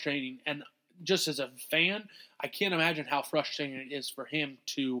extremely frustrating, and just as a fan, I can't imagine how frustrating it is for him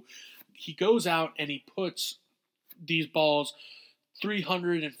he goes out and he puts these balls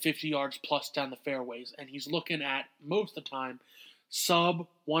 350 yards plus down the fairways, and he's looking at, most of the time, sub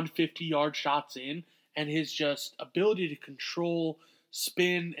 150 yard shots in, and his just ability to control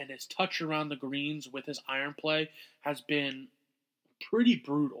spin and his touch around the greens with his iron play has been pretty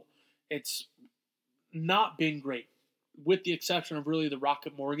brutal. It's not been great, with the exception of really the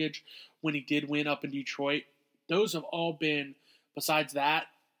Rocket Mortgage when he did win up in Detroit. Those have all been, besides that,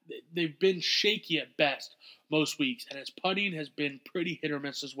 they've been shaky at best most weeks, and his putting has been pretty hit or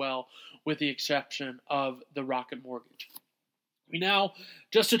miss as well, with the exception of the Rocket Mortgage. Now,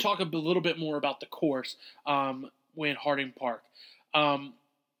 just to talk a little bit more about the course, when Harding Park.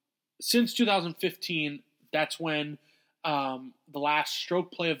 Since 2015, that's when the last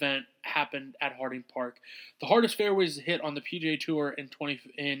stroke play event happened at Harding Park. The hardest fairways to hit on the PGA Tour in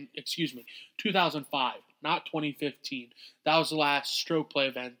 2005, not 2015. That was the last stroke play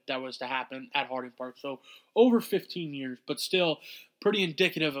event that was to happen at Harding Park. So over 15 years, but still pretty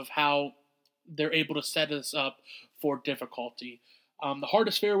indicative of how they're able to set us up for difficulty. The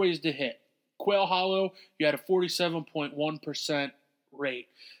hardest fairways to hit. Quail Hollow, you had a 47.1% rate.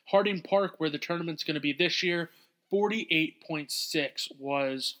 Harding Park, where the tournament's going to be this year, 48.6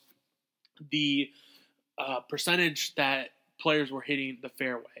 was the percentage that players were hitting the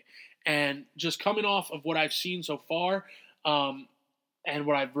fairway. And just coming off of what I've seen so far and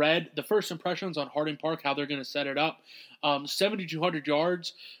what I've read, the first impressions on Harding Park, how they're going to set it up, 7,200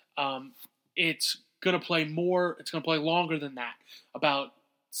 yards, it's going to play more. It's going to play longer than that. About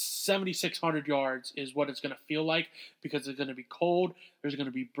 7,600 yards is what it's going to feel like because it's going to be cold. There's going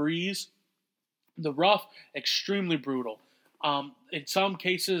to be breeze. The rough, extremely brutal. In some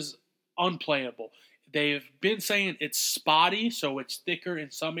cases, unplayable. They've been saying it's spotty, so it's thicker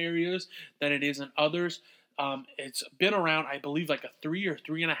in some areas than it is in others. It's been around, I believe, like a 3 or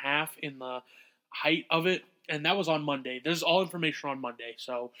 3.5 in the height of it, and that was on Monday. This is all information on Monday,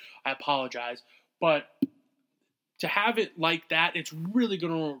 so I apologize. But to have it like that, it's really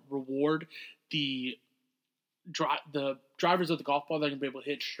going to reward the drivers of the golf ball that are going to be able to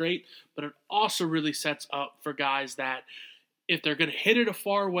hit straight, but it also really sets up for guys that if they're going to hit it a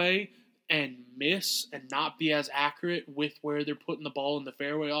far way and miss and not be as accurate with where they're putting the ball in the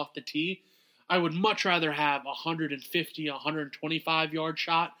fairway off the tee, I would much rather have 150, 125 yard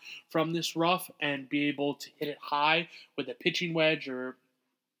shot from this rough and be able to hit it high with a pitching wedge or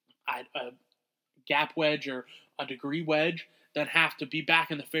a gap wedge or a degree wedge than have to be back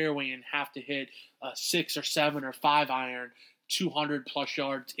in the fairway and have to hit a 6 or 7 or 5 iron 200 plus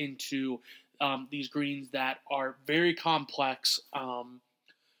yards into these greens that are very complex.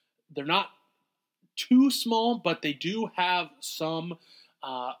 They're not too small, but they do have some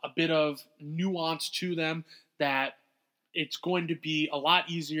a bit of nuance to them that it's going to be a lot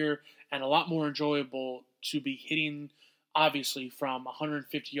easier and a lot more enjoyable to be hitting, obviously, from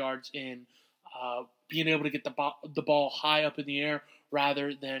 150 yards in, being able to get the ball high up in the air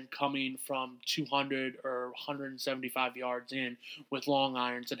rather than coming from 200 or 175 yards in with long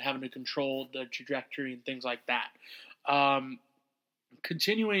irons and having to control the trajectory and things like that.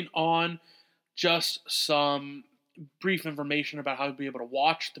 Continuing on, just some brief information about how to be able to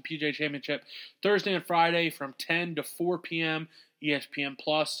watch the PGA Championship. Thursday and Friday from 10 to 4 p.m., ESPN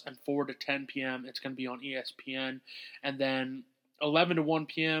Plus, and 4 to 10 p.m., it's going to be on ESPN. And then 11 to 1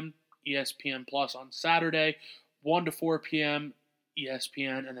 p.m., ESPN Plus on Saturday, 1 to 4 p.m.,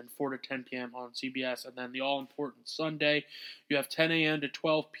 ESPN, and then 4 to 10 p.m. on CBS. And then the all-important Sunday, you have 10 a.m. to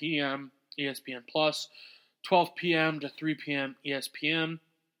 12 p.m. ESPN Plus, 12 p.m. to 3 p.m. ESPN,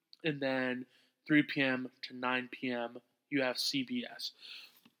 and then 3 p.m. to 9 p.m. you have CBS.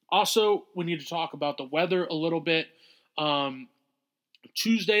 Also, we need to talk about the weather a little bit.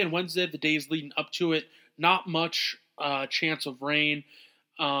 Tuesday and Wednesday, the days leading up to it, not much chance of rain.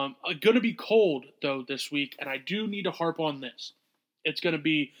 Going to be cold, though, this week, and I do need to harp on this. It's going to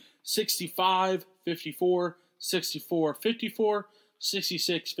be 65, 54, 64, 54,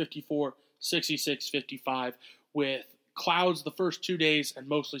 66, 54, 66, 55, with clouds the first 2 days and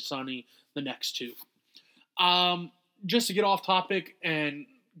mostly sunny the next two. Just to get off topic and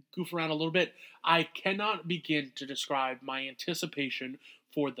goof around a little bit, I cannot begin to describe my anticipation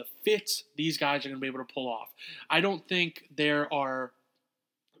for the fits these guys are going to be able to pull off. I don't think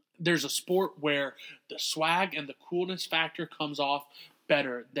there's a sport where the swag and the coolness factor comes off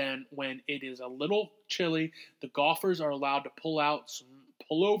better than when it is a little chilly. The golfers are allowed to pull out some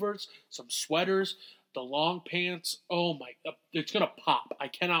pullovers, some sweaters, the long pants. Oh my, it's going to pop. I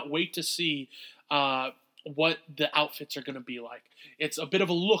cannot wait to see what the outfits are going to be like. It's a bit of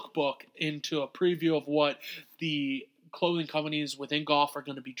a lookbook into a preview of what the clothing companies within golf are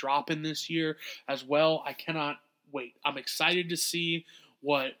going to be dropping this year as well. I cannot wait. I'm excited to see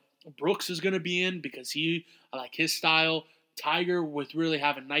what Brooks is going to be in because I like his style. Tiger, with really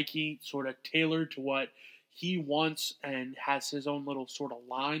having Nike sort of tailored to what he wants and has his own little sort of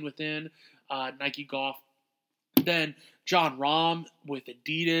line within Nike Golf. Then John Rahm with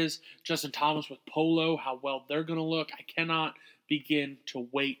Adidas, Justin Thomas with Polo, how well they're going to look. I cannot begin to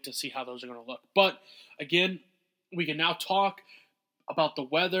wait to see how those are going to look. But again, we can now talk about the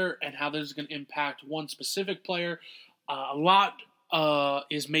weather and how this is going to impact one specific player. A lot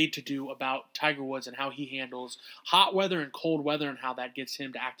is made to do about Tiger Woods and how he handles hot weather and cold weather and how that gets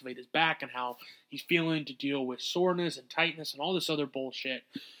him to activate his back and how he's feeling to deal with soreness and tightness and all this other bullshit.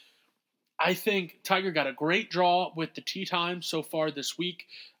 I think Tiger got a great draw with the tee time so far this week.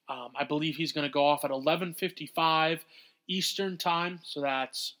 I believe he's going to go off at 11:55 Eastern time, so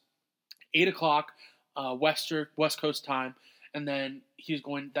that's 8 o'clock West Coast time. And then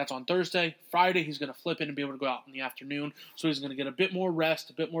that's on Thursday. Friday, he's going to flip in and be able to go out in the afternoon. So he's going to get a bit more rest,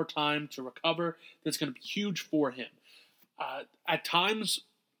 a bit more time to recover. That's going to be huge for him. At times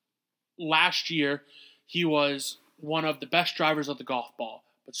last year, he was one of the best drivers of the golf ball.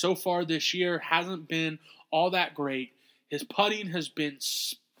 But so far this year hasn't been all that great. His putting has been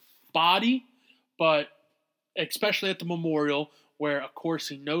spotty, but especially at the Memorial, where, of course,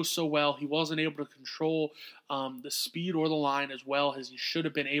 he knows so well, he wasn't able to control the speed or the line as well as he should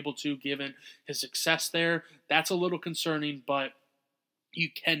have been able to given his success there. That's a little concerning, but you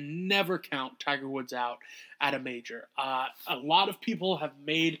can never count Tiger Woods out at a major. A lot of people have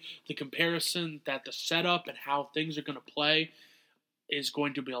made the comparison that the setup and how things are going to play is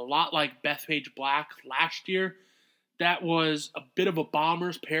going to be a lot like Bethpage Black last year. That was a bit of a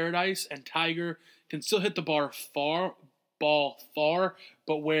bomber's paradise, and Tiger can still hit the ball far,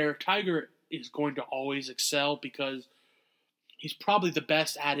 but where Tiger is going to always excel because he's probably the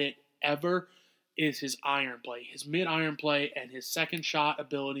best at it ever is his iron play, his mid-iron play, and his second shot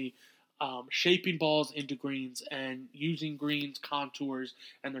ability, shaping balls into greens and using greens contours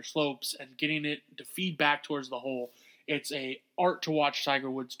and their slopes and getting it to feed back towards the hole. It's an art to watch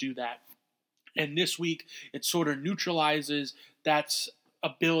Tiger Woods do that. And this week, it sort of neutralizes that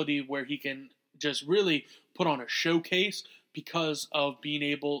ability where he can just really put on a showcase because of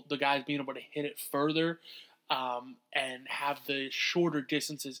the guys being able to hit it further and have the shorter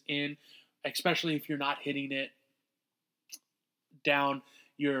distances in, especially if you're not hitting it down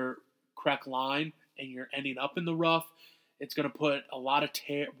your correct line and you're ending up in the rough. It's going to put a lot of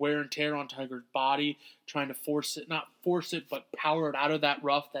wear and tear on Tiger's body, trying to not force it, but power it out of that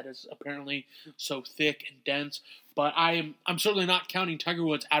rough that is apparently so thick and dense. But I'm certainly not counting Tiger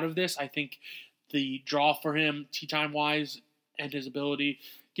Woods out of this. I think the draw for him, tee time wise, and his ability,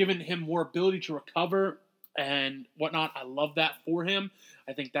 giving him more ability to recover and whatnot. I love that for him.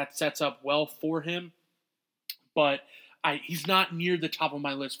 I think that sets up well for him. But he's not near the top of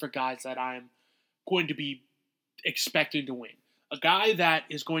my list for guys that I'm going to be expecting to win. A guy that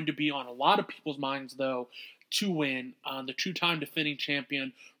is going to be on a lot of people's minds, though, to win, the two-time defending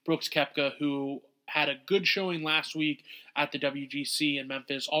champion, Brooks Koepka, who had a good showing last week at the WGC in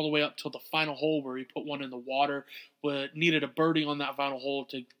Memphis, all the way up till the final hole where he put one in the water, but needed a birdie on that final hole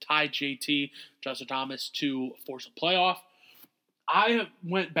to tie JT, Justin Thomas, to force a playoff. I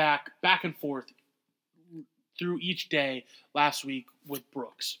went back and forth through each day last week with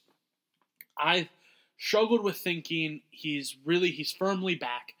Brooks. I struggled with thinking he's firmly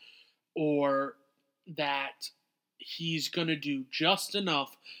back, or that he's going to do just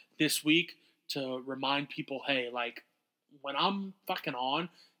enough this week to remind people, hey, like, when I'm fucking on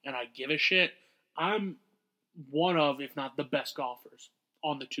and I give a shit, I'm one of, if not the best golfers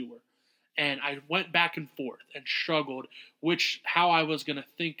on the tour. And I went back and forth and struggled how I was going to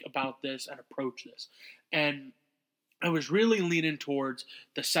think about this and approach this. And I was really leaning towards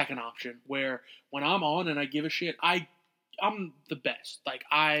the second option, where when I'm on and I give a shit, I'm the best. Like,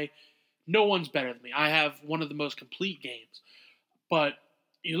 no one's better than me. I have one of the most complete games. But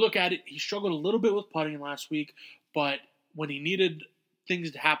you look at it, he struggled a little bit with putting last week, but when he needed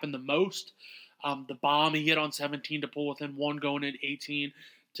things to happen the most, the bomb he hit on 17 to pull within one going in 18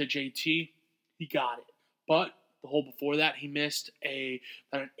 to JT, he got it. But the hole before that, he missed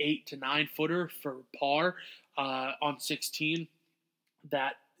about an 8 to 9 footer for par on 16.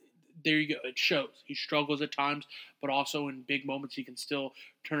 That, there you go. It shows. He struggles at times, but also in big moments he can still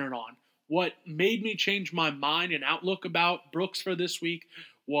turn it on. What made me change my mind and outlook about Brooks for this week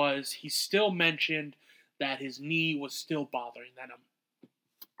was he still mentioned that his knee was still bothering him.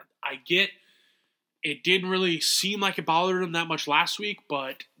 I get it didn't really seem like it bothered him that much last week,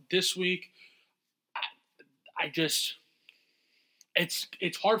 but this week, it's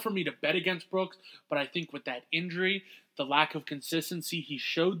hard for me to bet against Brooks, but I think with that injury, the lack of consistency he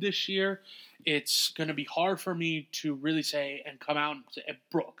showed this year, it's going to be hard for me to really say and come out and say,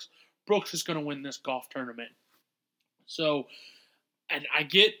 Brooks is going to win this golf tournament. So, and I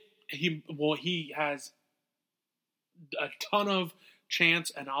get he has a ton of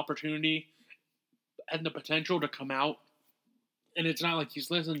chance and opportunity and the potential to come out. And it's not like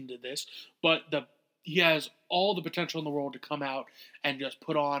he's listening to this, but he has all the potential in the world to come out and just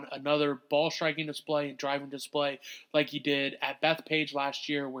put on another ball striking display and driving display like he did at Bethpage last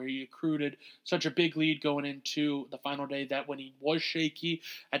year, where he accrued such a big lead going into the final day that when he was shaky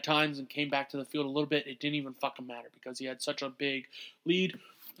at times and came back to the field a little bit, it didn't even fucking matter because he had such a big lead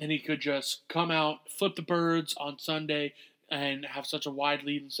and he could just come out, flip the birds on Sunday and have such a wide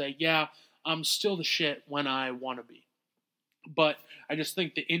lead and say, yeah, I'm still the shit when I want to be. But I just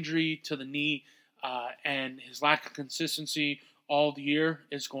think the injury to the knee and his lack of consistency all the year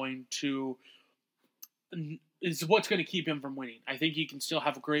is what's going to keep him from winning. I think he can still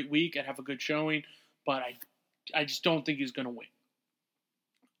have a great week and have a good showing, but I just don't think he's going to win.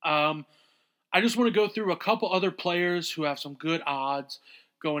 I just want to go through a couple other players who have some good odds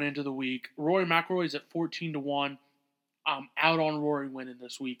going into the week. Rory McIlroy is at 14-1. I'm out on Rory winning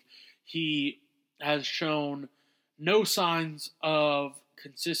this week. He has shown no signs of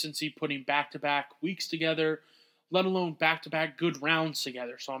consistency putting back-to-back weeks together, let alone back-to-back good rounds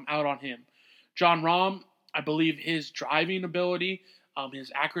together, so I'm out on him. Jon Rahm, I believe his driving ability,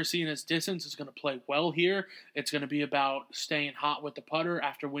 his accuracy and his distance is going to play well here. It's going to be about staying hot with the putter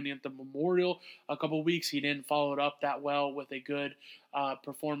after winning at the Memorial a couple weeks. He didn't follow it up that well with a good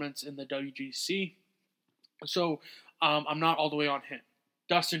performance in the WGC. So I'm not all the way on him.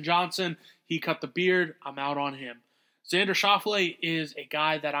 Dustin Johnson, he cut the beard. I'm out on him. Xander Schauffele is a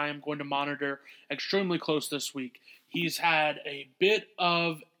guy that I am going to monitor extremely close this week. He's had a bit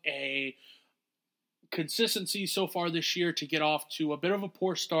of a consistency so far this year to get off to a bit of a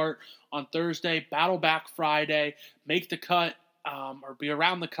poor start on Thursday, battle back Friday, make the cut or be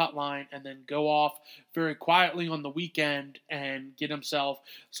around the cut line, and then go off very quietly on the weekend and get himself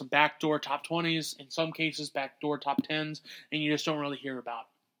some backdoor top 20s, in some cases backdoor top 10s, and you just don't really hear about it.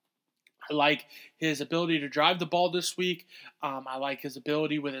 I like his ability to drive the ball this week. I like his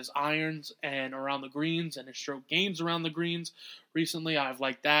ability with his irons and around the greens and his stroke gains around the greens. Recently, I've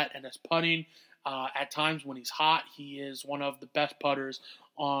liked that, and his putting. At times when he's hot, he is one of the best putters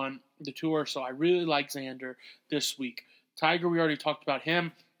on the tour, so I really like Xander this week. Tiger, we already talked about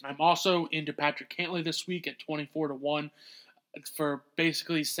him. I'm also into Patrick Cantlay this week at 24-1 for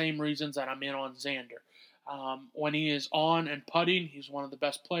basically the same reasons that I'm in on Xander. When he is on and putting, he's one of the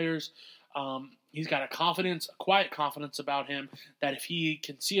best players. He's got a quiet confidence about him that if he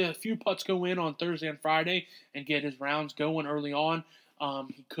can see a few putts go in on Thursday and Friday and get his rounds going early on,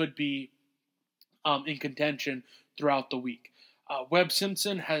 he could be in contention throughout the week. Webb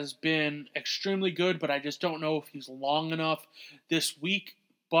Simpson has been extremely good, but I just don't know if he's long enough this week.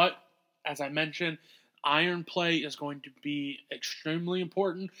 But as I mentioned, iron play is going to be extremely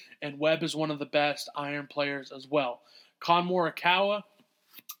important, and Webb is one of the best iron players as well. Kon Morikawa,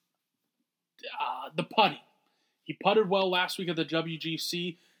 the putting. He putted well last week at the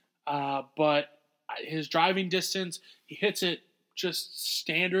WGC, but his driving distance, he hits it just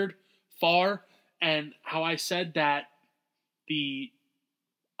standard far, and how I said that the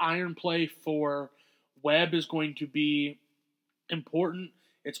iron play for Webb is going to be important.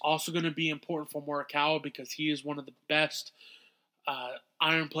 It's also going to be important for Morikawa because he is one of the best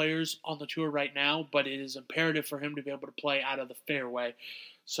iron players on the tour right now, but it is imperative for him to be able to play out of the fairway.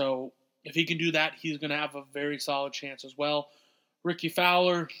 So if he can do that, he's going to have a very solid chance as well. Ricky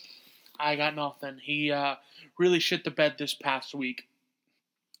Fowler, I got nothing. He really shit the bed this past week.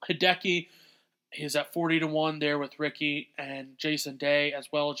 Hideki, he's at 40-1 there with Ricky and Jason Day as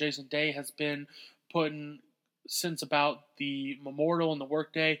well. Jason Day has been putting, since about the Memorial and the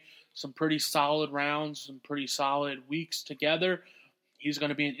Workday, some pretty solid rounds, some pretty solid weeks together. He's going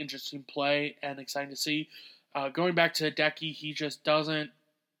to be an interesting play and exciting to see. Going back to Hideki, he just doesn't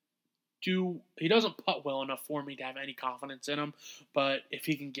putt well enough for me to have any confidence in him. But if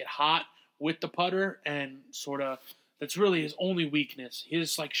he can get hot with the putter and sort of, that's really his only weakness.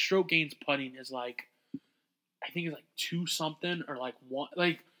 His like stroke gains putting is like, I think it's like 2 something or like 1.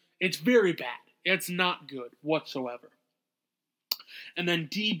 Like it's very bad. It's not good whatsoever. And then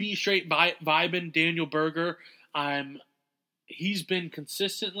DB straight vibing Daniel Berger. He's been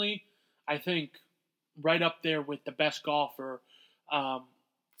consistently, I think, right up there with the best golfer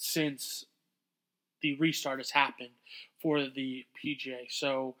since the restart has happened for the PGA.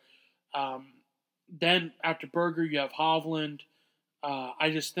 So then after Berger, you have Hovland. I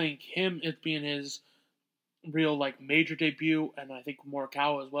just think it being his real like major debut, and I think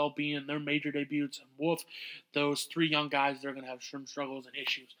Morikawa as well being their major debuts, and Wolff, those 3 young guys, they're going to have some struggles and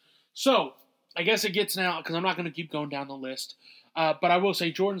issues. So I guess it gets now, because I'm not going to keep going down the list, but I will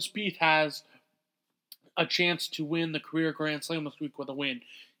say Jordan Spieth has a chance to win the career Grand Slam this week with a win.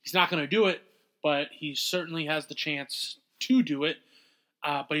 He's not going to do it, but he certainly has the chance to do it,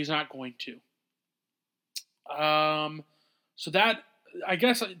 but he's not going to. So that, I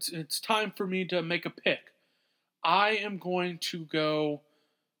guess it's time for me to make a pick. I am going to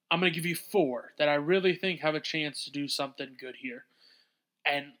give you 4 that I really think have a chance to do something good here.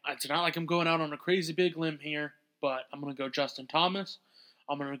 And it's not like I'm going out on a crazy big limb here, but I'm going to go Justin Thomas.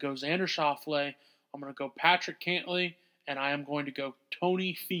 I'm going to go Xander Schauffele. I'm going to go Patrick Cantlay. And I am going to go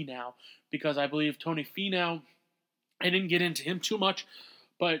Tony Finau, because I believe Tony Finau, I didn't get into him too much,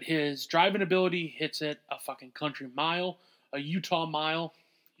 but his driving ability hits it a fucking country mile, a Utah mile.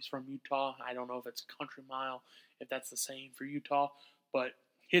 He's from Utah. I don't know if it's country mile, if that's the same for Utah, but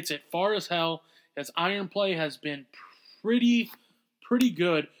hits it far as hell. His iron play has been pretty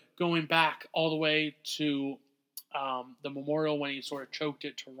good going back all the way to the Memorial when he sort of choked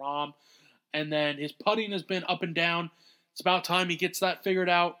it to Rahm. And then his putting has been up and down. It's about time he gets that figured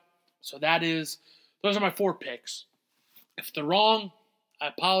out. So those are my 4 picks. If they're wrong, I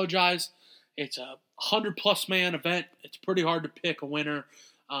apologize. It's a 100-plus man event. It's pretty hard to pick a winner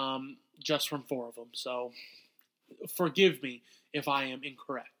just from 4 of them. So forgive me if I am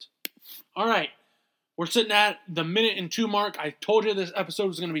incorrect. All right. We're sitting at the 1:02 mark. I told you this episode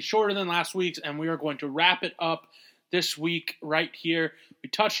was going to be shorter than last week's, and we are going to wrap it up this week right here. We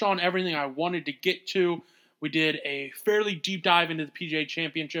touched on everything I wanted to get to. We did a fairly deep dive into the PGA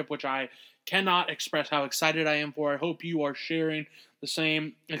Championship, which I cannot express how excited I am for. I hope you are sharing the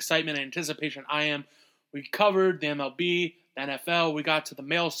same excitement and anticipation I am. We covered the MLB, the NFL. We got to the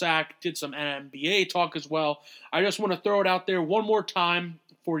mail sack, did some NBA talk as well. I just want to throw it out there one more time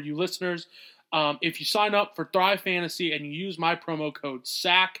for you listeners. If you sign up for Thrive Fantasy and you use my promo code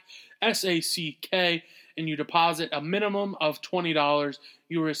SACK, S-A-C-K, and you deposit a minimum of $20,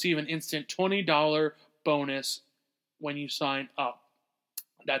 you will receive an instant $20 bonus when you sign up.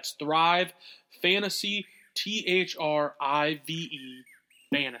 That's Thrive Fantasy, Thrive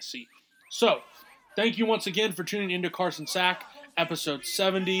Fantasy. So, thank you once again for tuning into Carson Sack, episode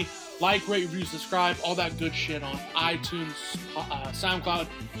 70. Like, rate, review, subscribe, all that good shit on iTunes, SoundCloud,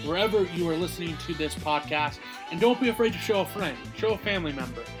 wherever you are listening to this podcast. And don't be afraid to show a friend, show a family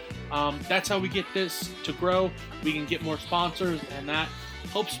member. That's how we get this to grow. We can get more sponsors, and that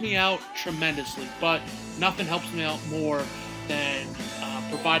helps me out tremendously. But nothing helps me out more than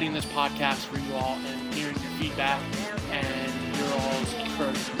providing this podcast for you all and hearing your feedback and your all's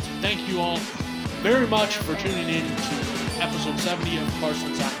encouragement. So thank you all very much for tuning in to episode 70 of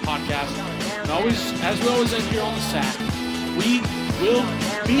Carson Sack Podcast. And as we always end here on the Sack, we will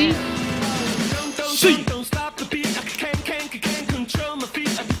be see you.